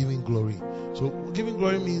by giving glory. So giving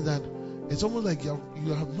glory means that it's almost like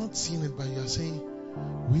you have not seen it, but you are saying,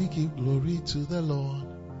 we give glory to the Lord.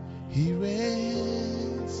 He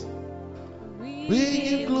reigns. We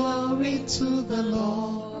give glory to the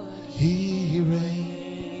Lord. He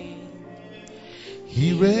reigns.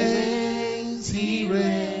 He reigns. He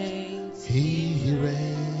reigns. He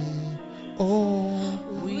reigns. Oh,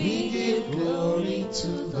 we give glory to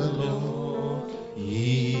the Lord.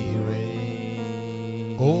 He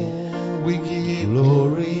reigns. Oh, we give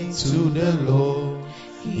glory to the Lord.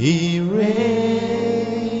 He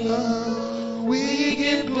reigns. We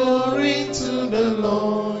give glory to the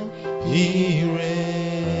Lord. He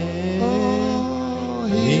reigns. Oh,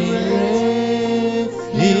 He reigns.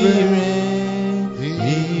 He reigns.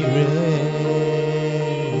 He reigns.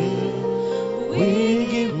 We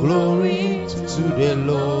give glory to the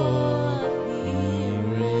Lord. He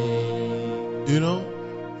reigns. You know,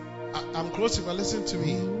 I'm close if I listen to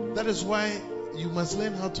me. That is why you must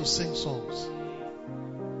learn how to sing songs.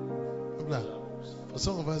 For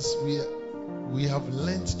some of us, we have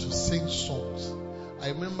learned to sing songs. I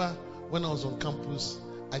remember when I was on campus,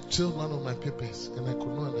 I trailed one of my papers and I could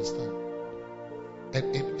not understand.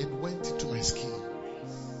 And it went into my skin.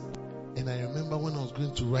 And I remember when I was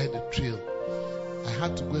going to ride the trail, I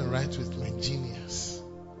had to go and write with my genius.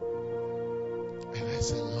 And I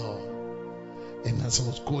said, Lord. And as I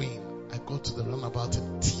was going, I got to the runabout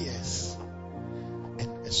in tears.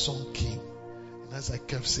 And a song came. And as I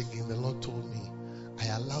kept singing, the Lord told me, I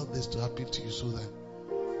allowed this to happen to you so that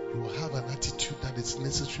you will have an attitude that is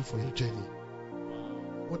necessary for your journey.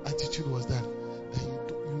 What attitude was that? That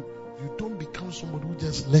you don't become somebody who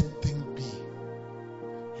just let things be.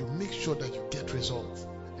 You make sure that you get results.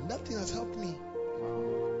 And that thing has helped me.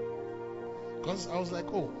 Because I was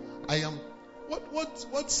like, oh, I am.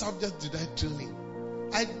 What subject did I train in?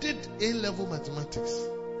 I did A-level mathematics.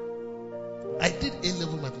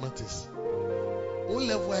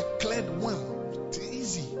 O-level, I cleared 1. It's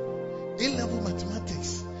easy. A-level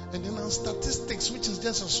mathematics. And then on statistics, which is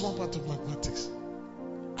just a small part of mathematics.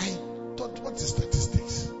 I thought, what is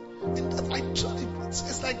statistics? And that I tried.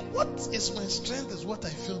 It's like, what is my strength is what I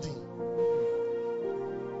filled in.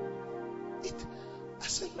 I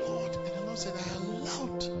said, Lord. And the Lord said, I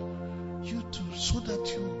allowed you to, so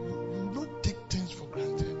that you not take things for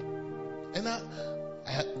granted. And I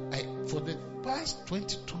for the past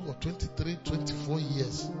 22 or 23, 24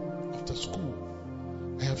 years after school,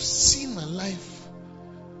 I have seen my life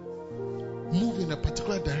move in a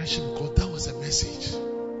particular direction because that was a message.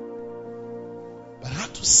 But I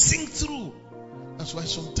had to sing through. That's why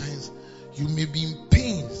sometimes you may be in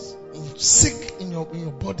pain, sick in your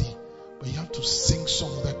body, but you have to sing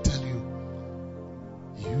songs that tell you,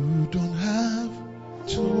 you don't have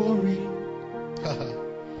to worry.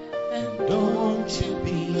 And don't you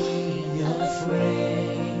be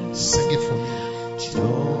afraid. Sing it for me.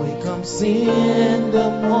 Joy comes in the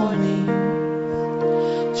morning.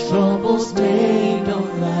 Troubles they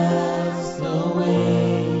don't last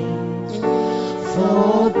away.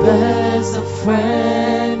 For there's a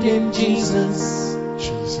friend in Jesus.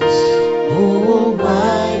 Who will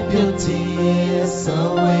wipe your tears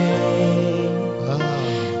away.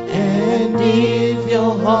 And if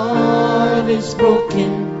your heart is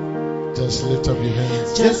broken, just lift up your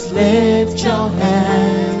hands. Just lift your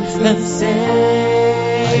hands and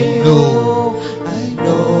say, I know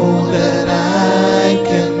that I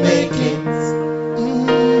can make it.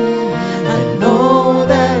 I know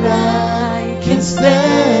that I can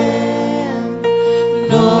stand.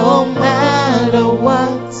 No matter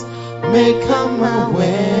what may come my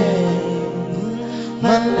way,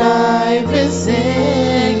 my life is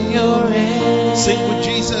in your hands. Sing with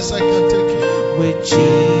Jesus, I can take it. With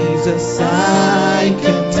Jesus I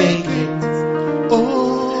can take it.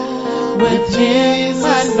 Oh, with Him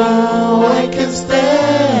I know I can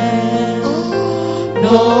stand.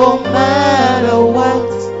 No matter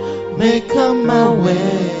what may come my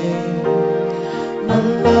way, my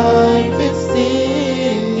life is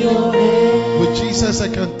in your hands. With Jesus I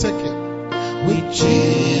can take it. With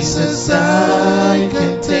Jesus I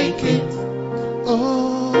can take it.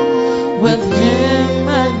 Oh, with Him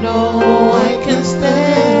I know I can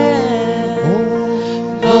stand.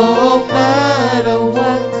 No matter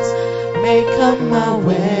what may come my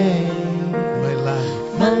way,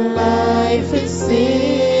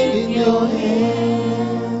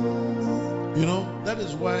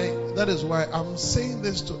 is why I'm saying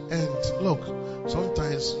this to end. Look,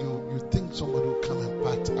 sometimes you think somebody will come and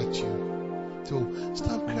pat at you. So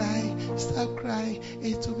stop crying,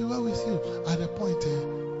 it will be well with you. At a point,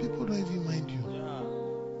 people don't even mind you.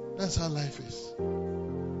 That's how life is.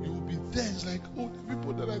 You will be there. It's like, oh, the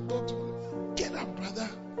people that I thought to get up, brother.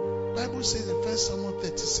 Bible says in 1 Samuel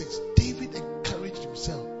 36, David encouraged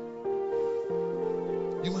himself.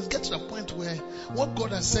 You must get to the point where what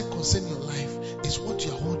God has said concerning your life is what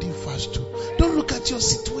you are holding fast to. Don't look at your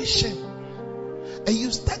situation. And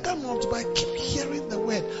you stagger not by keep hearing the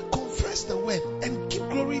word, confess the word, and give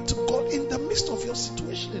glory to God in the midst of your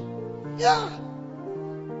situation. Yeah.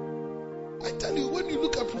 I tell you, when you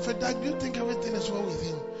look at Prophet Dag, you think everything is well with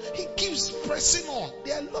him. He keeps pressing on.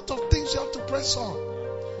 There are a lot of things you have to press on.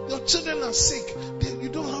 Your children are sick. You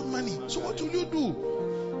don't have money. So what will you do?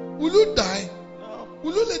 Will you die?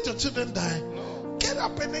 Will you let your children die? No. Get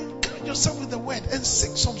up and encourage yourself with the word and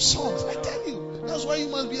sing some songs. I tell you. That's why you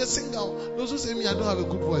must be a singer. Those who say me, I don't have a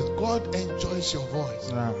good voice. God enjoys your voice.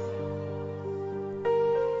 Yeah.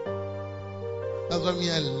 That's why me,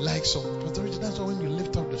 I like songs. But that's why when you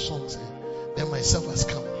lift up the songs, then myself has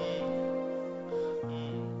come.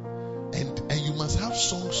 And you must have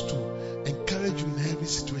songs to encourage you in every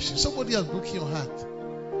situation. Somebody has broken your heart.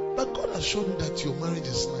 But God has shown you that your marriage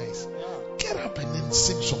is nice. Get up and then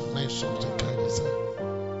sing some nice songs to encourage yourself.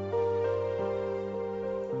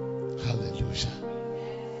 Hallelujah.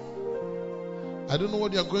 I don't know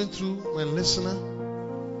what you are going through, my listener.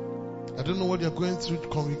 I don't know what you are going through,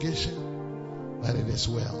 congregation. But it is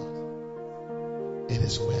well. It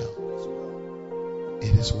is well.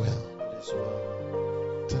 It is well.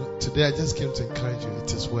 Today I just came to encourage you.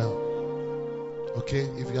 It is well. Okay?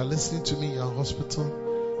 If you are listening to me, you are in hospital,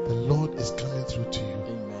 the Lord is coming through to you.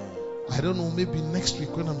 Amen. I don't know, maybe next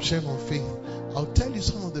week when I'm sharing on faith, I'll tell you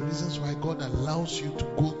some of the reasons why God allows you to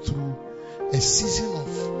go through a season of,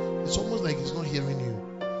 it's almost like He's not hearing you.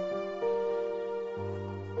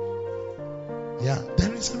 Yeah,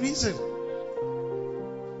 there is a reason.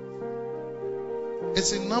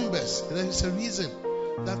 It's in Numbers. There is a reason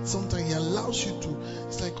that sometimes He allows you to,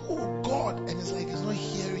 it's like, oh God, and it's like He's not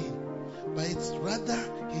hearing. But it's rather,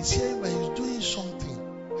 He's hearing, but He's doing something.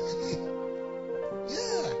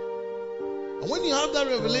 Yeah. And when you have that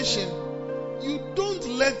revelation, you don't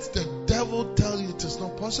let the devil tell you it is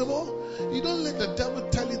not possible. You don't let the devil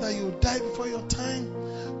tell you that you will die before your time.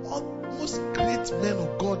 Most great men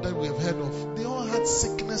of God that we have heard of, they all had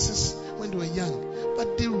sicknesses when they were young,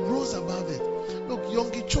 but they rose above it. Look,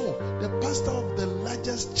 Yonggi Cho, the pastor of the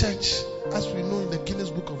largest church, as we know in the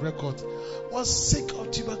Guinness Book of Records, was sick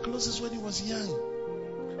of tuberculosis when he was young.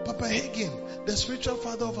 Papa Hagin, the spiritual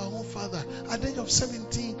father of our own father, at the age of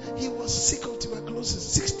 17, he was sick of tuberculosis,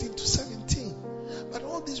 16 to 17. But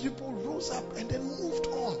all these people rose up and then moved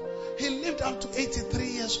on. He lived up to 83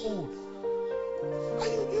 years old.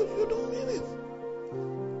 And you don't mean it.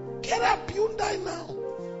 Get up, you won't die now.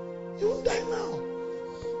 You won't die now.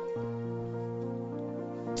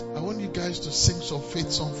 I want you guys to sing some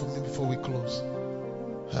faith song for me before we close.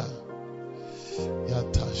 A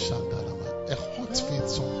hot faith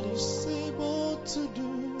song.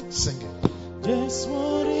 Sing it. Just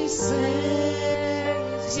what He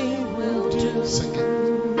says He will do. Sing it.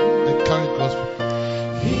 Encourage gospel.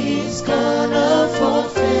 He's gonna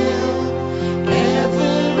fulfill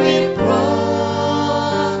every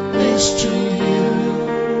promise to you.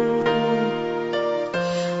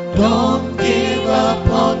 Don't give up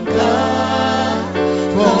on God,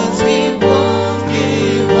 'cause He won't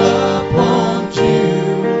give up on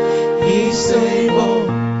you. He's able.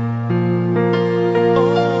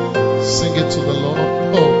 Sing it to the Lord.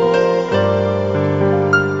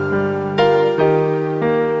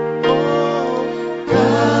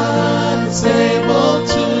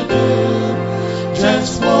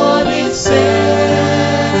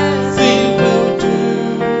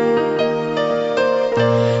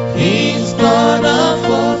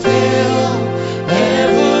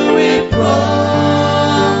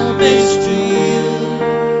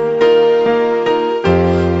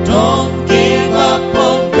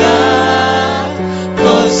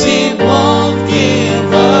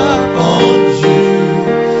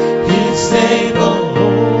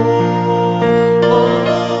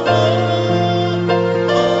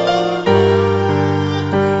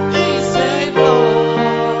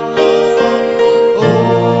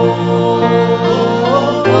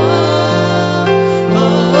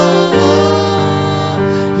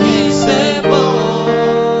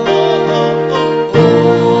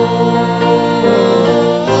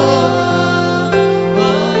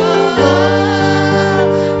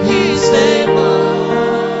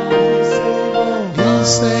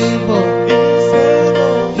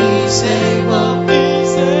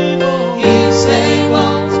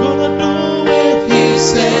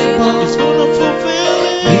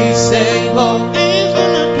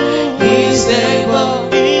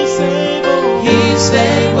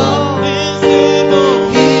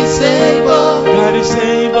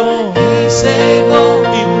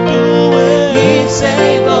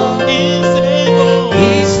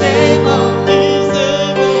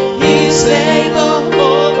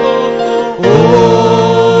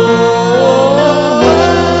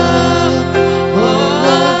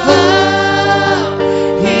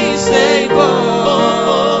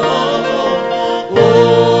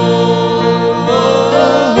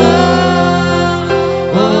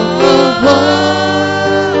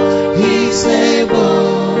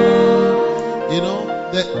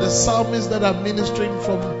 The psalmists that are ministering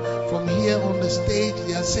from here on the stage,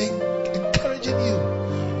 they are saying, encouraging you,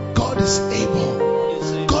 God is able.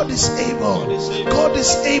 God is able. God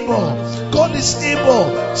is able. God is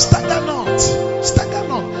able. Stagger not. Stagger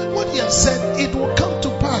not. What He has said, it will come to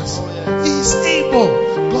pass. He is able.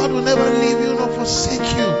 God will never leave you nor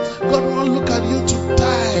forsake you. God will not look at you to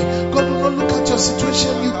die. God will not look at your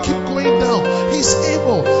situation. You keep going down. He's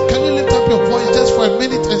able. Can you lift up your voice just for a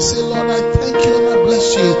minute and say, Lord, I thank you and I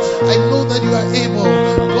bless you. I know that you are able.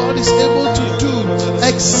 God is able to do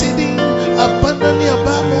exceeding abundantly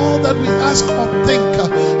above all that we ask or think,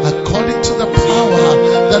 according to the power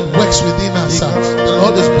that works within us. The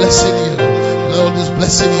Lord is blessing you. The Lord is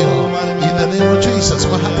blessing you. In the name of Jesus.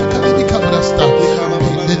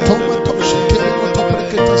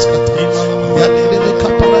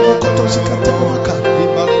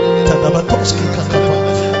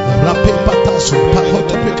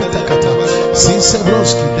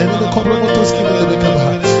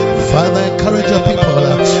 Father, encourage your people,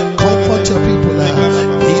 comfort your people. In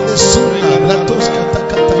the sunnah,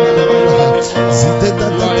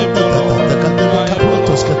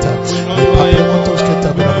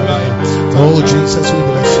 oh Jesus, we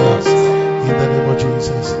bless you. In the name of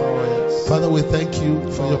Jesus. Father, we thank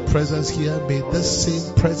you for your presence here. May this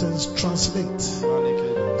same presence translate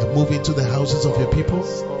and move into the houses of your people.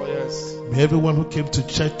 May everyone who came to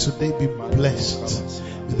church today be blessed.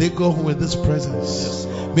 May they go home with this presence.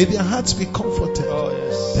 May their hearts be comforted.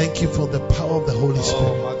 Thank you for the power of the Holy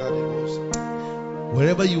Spirit.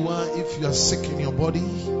 Wherever you are, if you are sick in your body,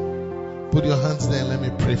 put your hands there and let me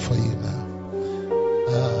pray for you now.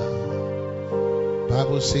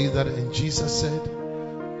 Bible says that, and Jesus said,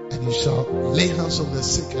 and you shall lay hands on the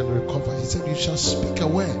sick and recover. He said, you shall speak a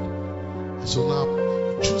word. And so now,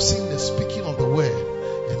 choosing the speaking of the word,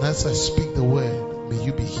 and as I speak the word, may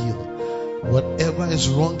you be healed. Whatever is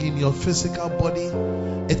wrong in your physical body,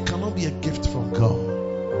 it cannot be a gift from God.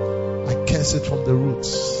 I curse it from the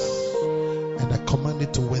roots, and I command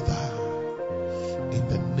it to wither in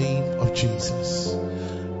the name of Jesus.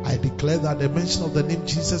 I declare that the mention of the name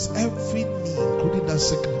Jesus, every knee, including that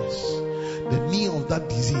sickness, the knee of that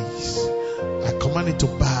disease, I command it to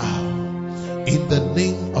bow in the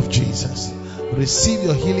name of Jesus. Receive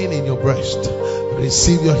your healing in your breast.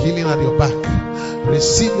 Receive your healing at your back.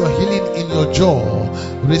 Receive your healing in your jaw.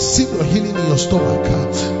 Receive your healing in your stomach.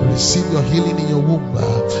 Receive your healing in your womb.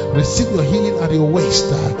 Receive your healing at your waist.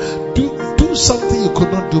 Do something you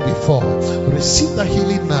could not do before. Receive that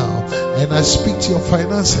healing now. And I speak to your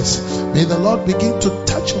finances. May the Lord begin to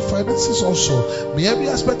touch your finances also. May every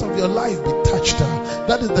aspect of your life be touched.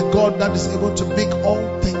 That is the God that is able to make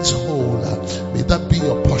all things whole. May that be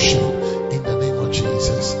your portion in the name of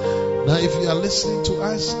Jesus. Now, if you are listening to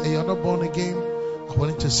us and you are not born again, I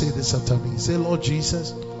want you to say this after me. Say, Lord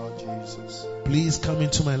Jesus, please come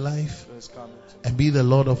into my life and be the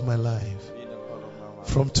Lord of my life.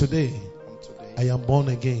 From today, I am born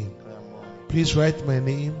again. Please write my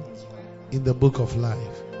name in the book of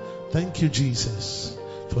life. Thank you, Jesus,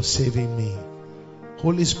 for saving me.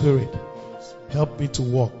 Holy Spirit, help me to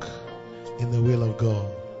walk in the will of God.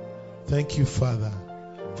 Thank you, Father,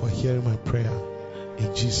 for hearing my prayer.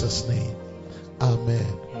 In Jesus' name, amen.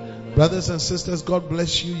 Brothers and sisters, God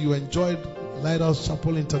bless you. You enjoyed Lighthouse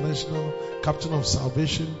Chapel International, Captain of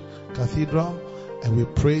Salvation Cathedral, and we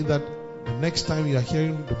pray that the next time you are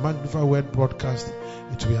hearing the Magnified Word broadcast,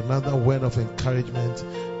 it will be another word of encouragement.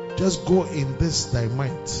 Just go in this thy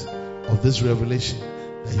might of this revelation,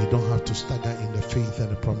 that you don't have to stagger in the faith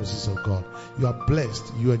and the promises of God. You are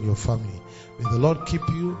blessed, you and your family. May the Lord keep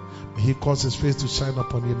you. May He cause His face to shine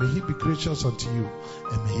upon you. May He be gracious unto you,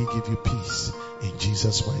 and may He give you peace in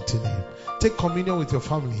Jesus' mighty name. Take communion with your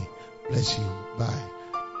family. Bless you. Bye.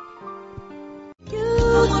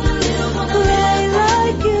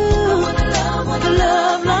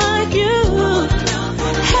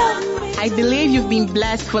 I believe you've been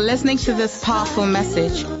blessed for listening to this powerful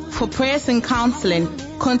message. For prayers and counseling,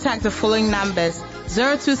 contact the following numbers: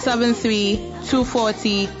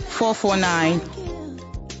 0273-240-449,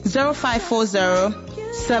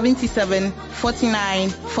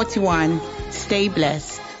 0540-77-49-41. Stay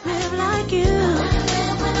blessed. Live like you.